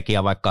hyvänlainen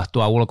energia, vaikka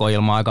tuo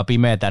ulkoilma aika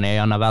pimeätä, niin ei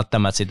anna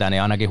välttämättä sitä,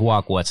 niin ainakin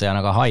huokuu, että se ei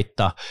ainakaan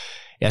haittaa.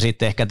 Ja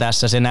sitten ehkä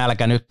tässä se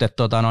nälkä nyt,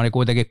 että niin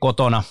kuitenkin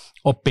kotona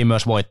oppii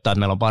myös voittaa, että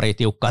meillä on pari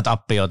tiukkaa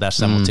tappioa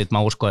tässä, mutta sitten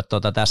mä uskon,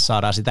 että tässä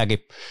saadaan sitäkin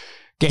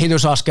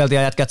kehitysaskelta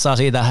ja jätkät saa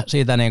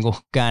siitä niin kuin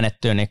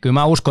käännettyä, niin kyllä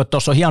mä uskon, että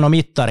tuossa on hieno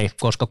mittari,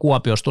 koska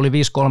Kuopiossa tuli 5-3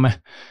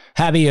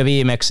 häviö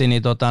viimeksi,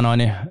 niin,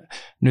 niin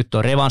nyt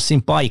on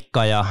revanssin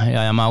paikka ja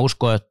mä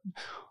uskon, että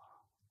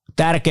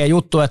tärkeä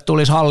juttu, että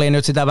tulisi halliin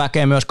nyt sitä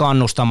väkeä myös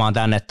kannustamaan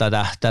tänne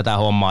tätä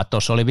hommaa.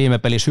 Tuossa oli viime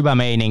pelissä hyvä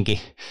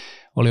meininki,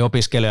 oli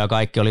opiskelija ja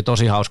kaikki, oli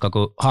tosi hauska,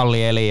 kun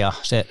halli eli ja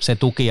se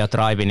tuki ja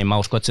drive, niin mä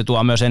uskon, että se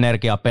tuo myös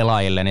energiaa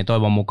pelaajille, niin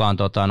toivon mukaan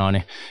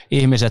niin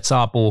ihmiset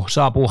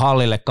saapuu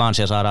hallille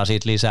kanssa ja saadaan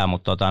siitä lisää,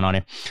 mutta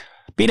niin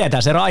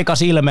pidetään se raika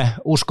silme,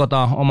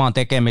 uskotaan omaan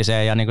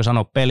tekemiseen ja niin kuin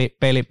sanoin,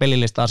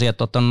 pelilliset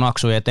asiat ottanut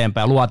naksuja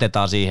eteenpäin,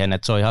 luotetaan siihen,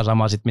 että se on ihan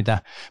sama sit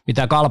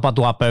mitä Kalpa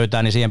tuo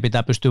pöytään, niin siihen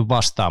pitää pystyä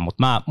vastaamaan,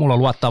 mutta mulla on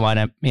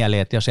luottavainen mieli,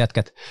 että jos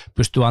jätkät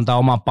pystyy antaa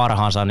oman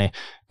parhaansa, niin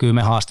kyllä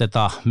me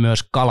haastetaan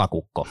myös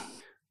Kalakukko.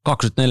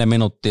 24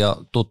 minuuttia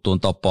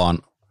tuttuun tapaan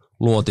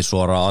luoti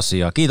suoraa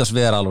asiaa. Kiitos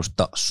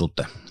vierailusta,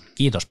 Sute.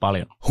 Kiitos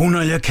paljon.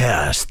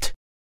 Hunajacast.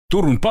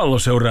 Turun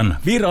Palloseuran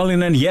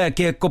virallinen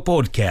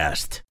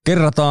jääkiekko-podcast.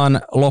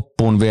 Kerrataan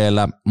loppuun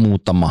vielä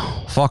muutama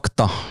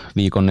fakta.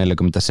 Viikon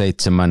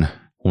 47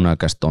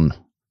 Hunajacast on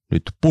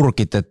nyt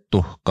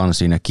purkitettu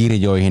kansiin ja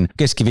kirjoihin.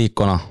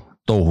 Keskiviikkona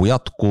touhu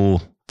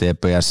jatkuu.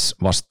 TPS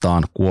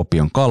vastaan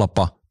Kuopion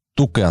Kalpa.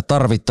 Tukea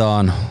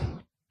tarvitaan.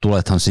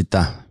 Tulethan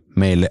sitä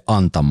meille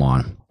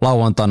antamaan.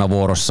 Lauantaina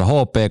vuorossa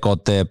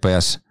HPK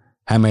TPS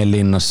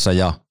Hämeenlinnassa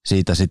ja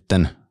siitä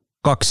sitten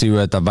 2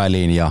 yötä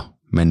väliin ja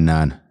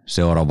mennään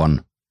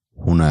seuraavan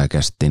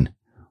Hunajakästin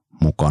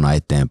mukana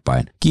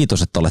eteenpäin.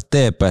 Kiitos, että olet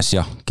TPS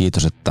ja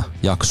kiitos, että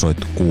jaksoit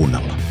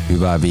kuunnella.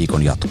 Hyvää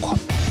viikon jatkoa.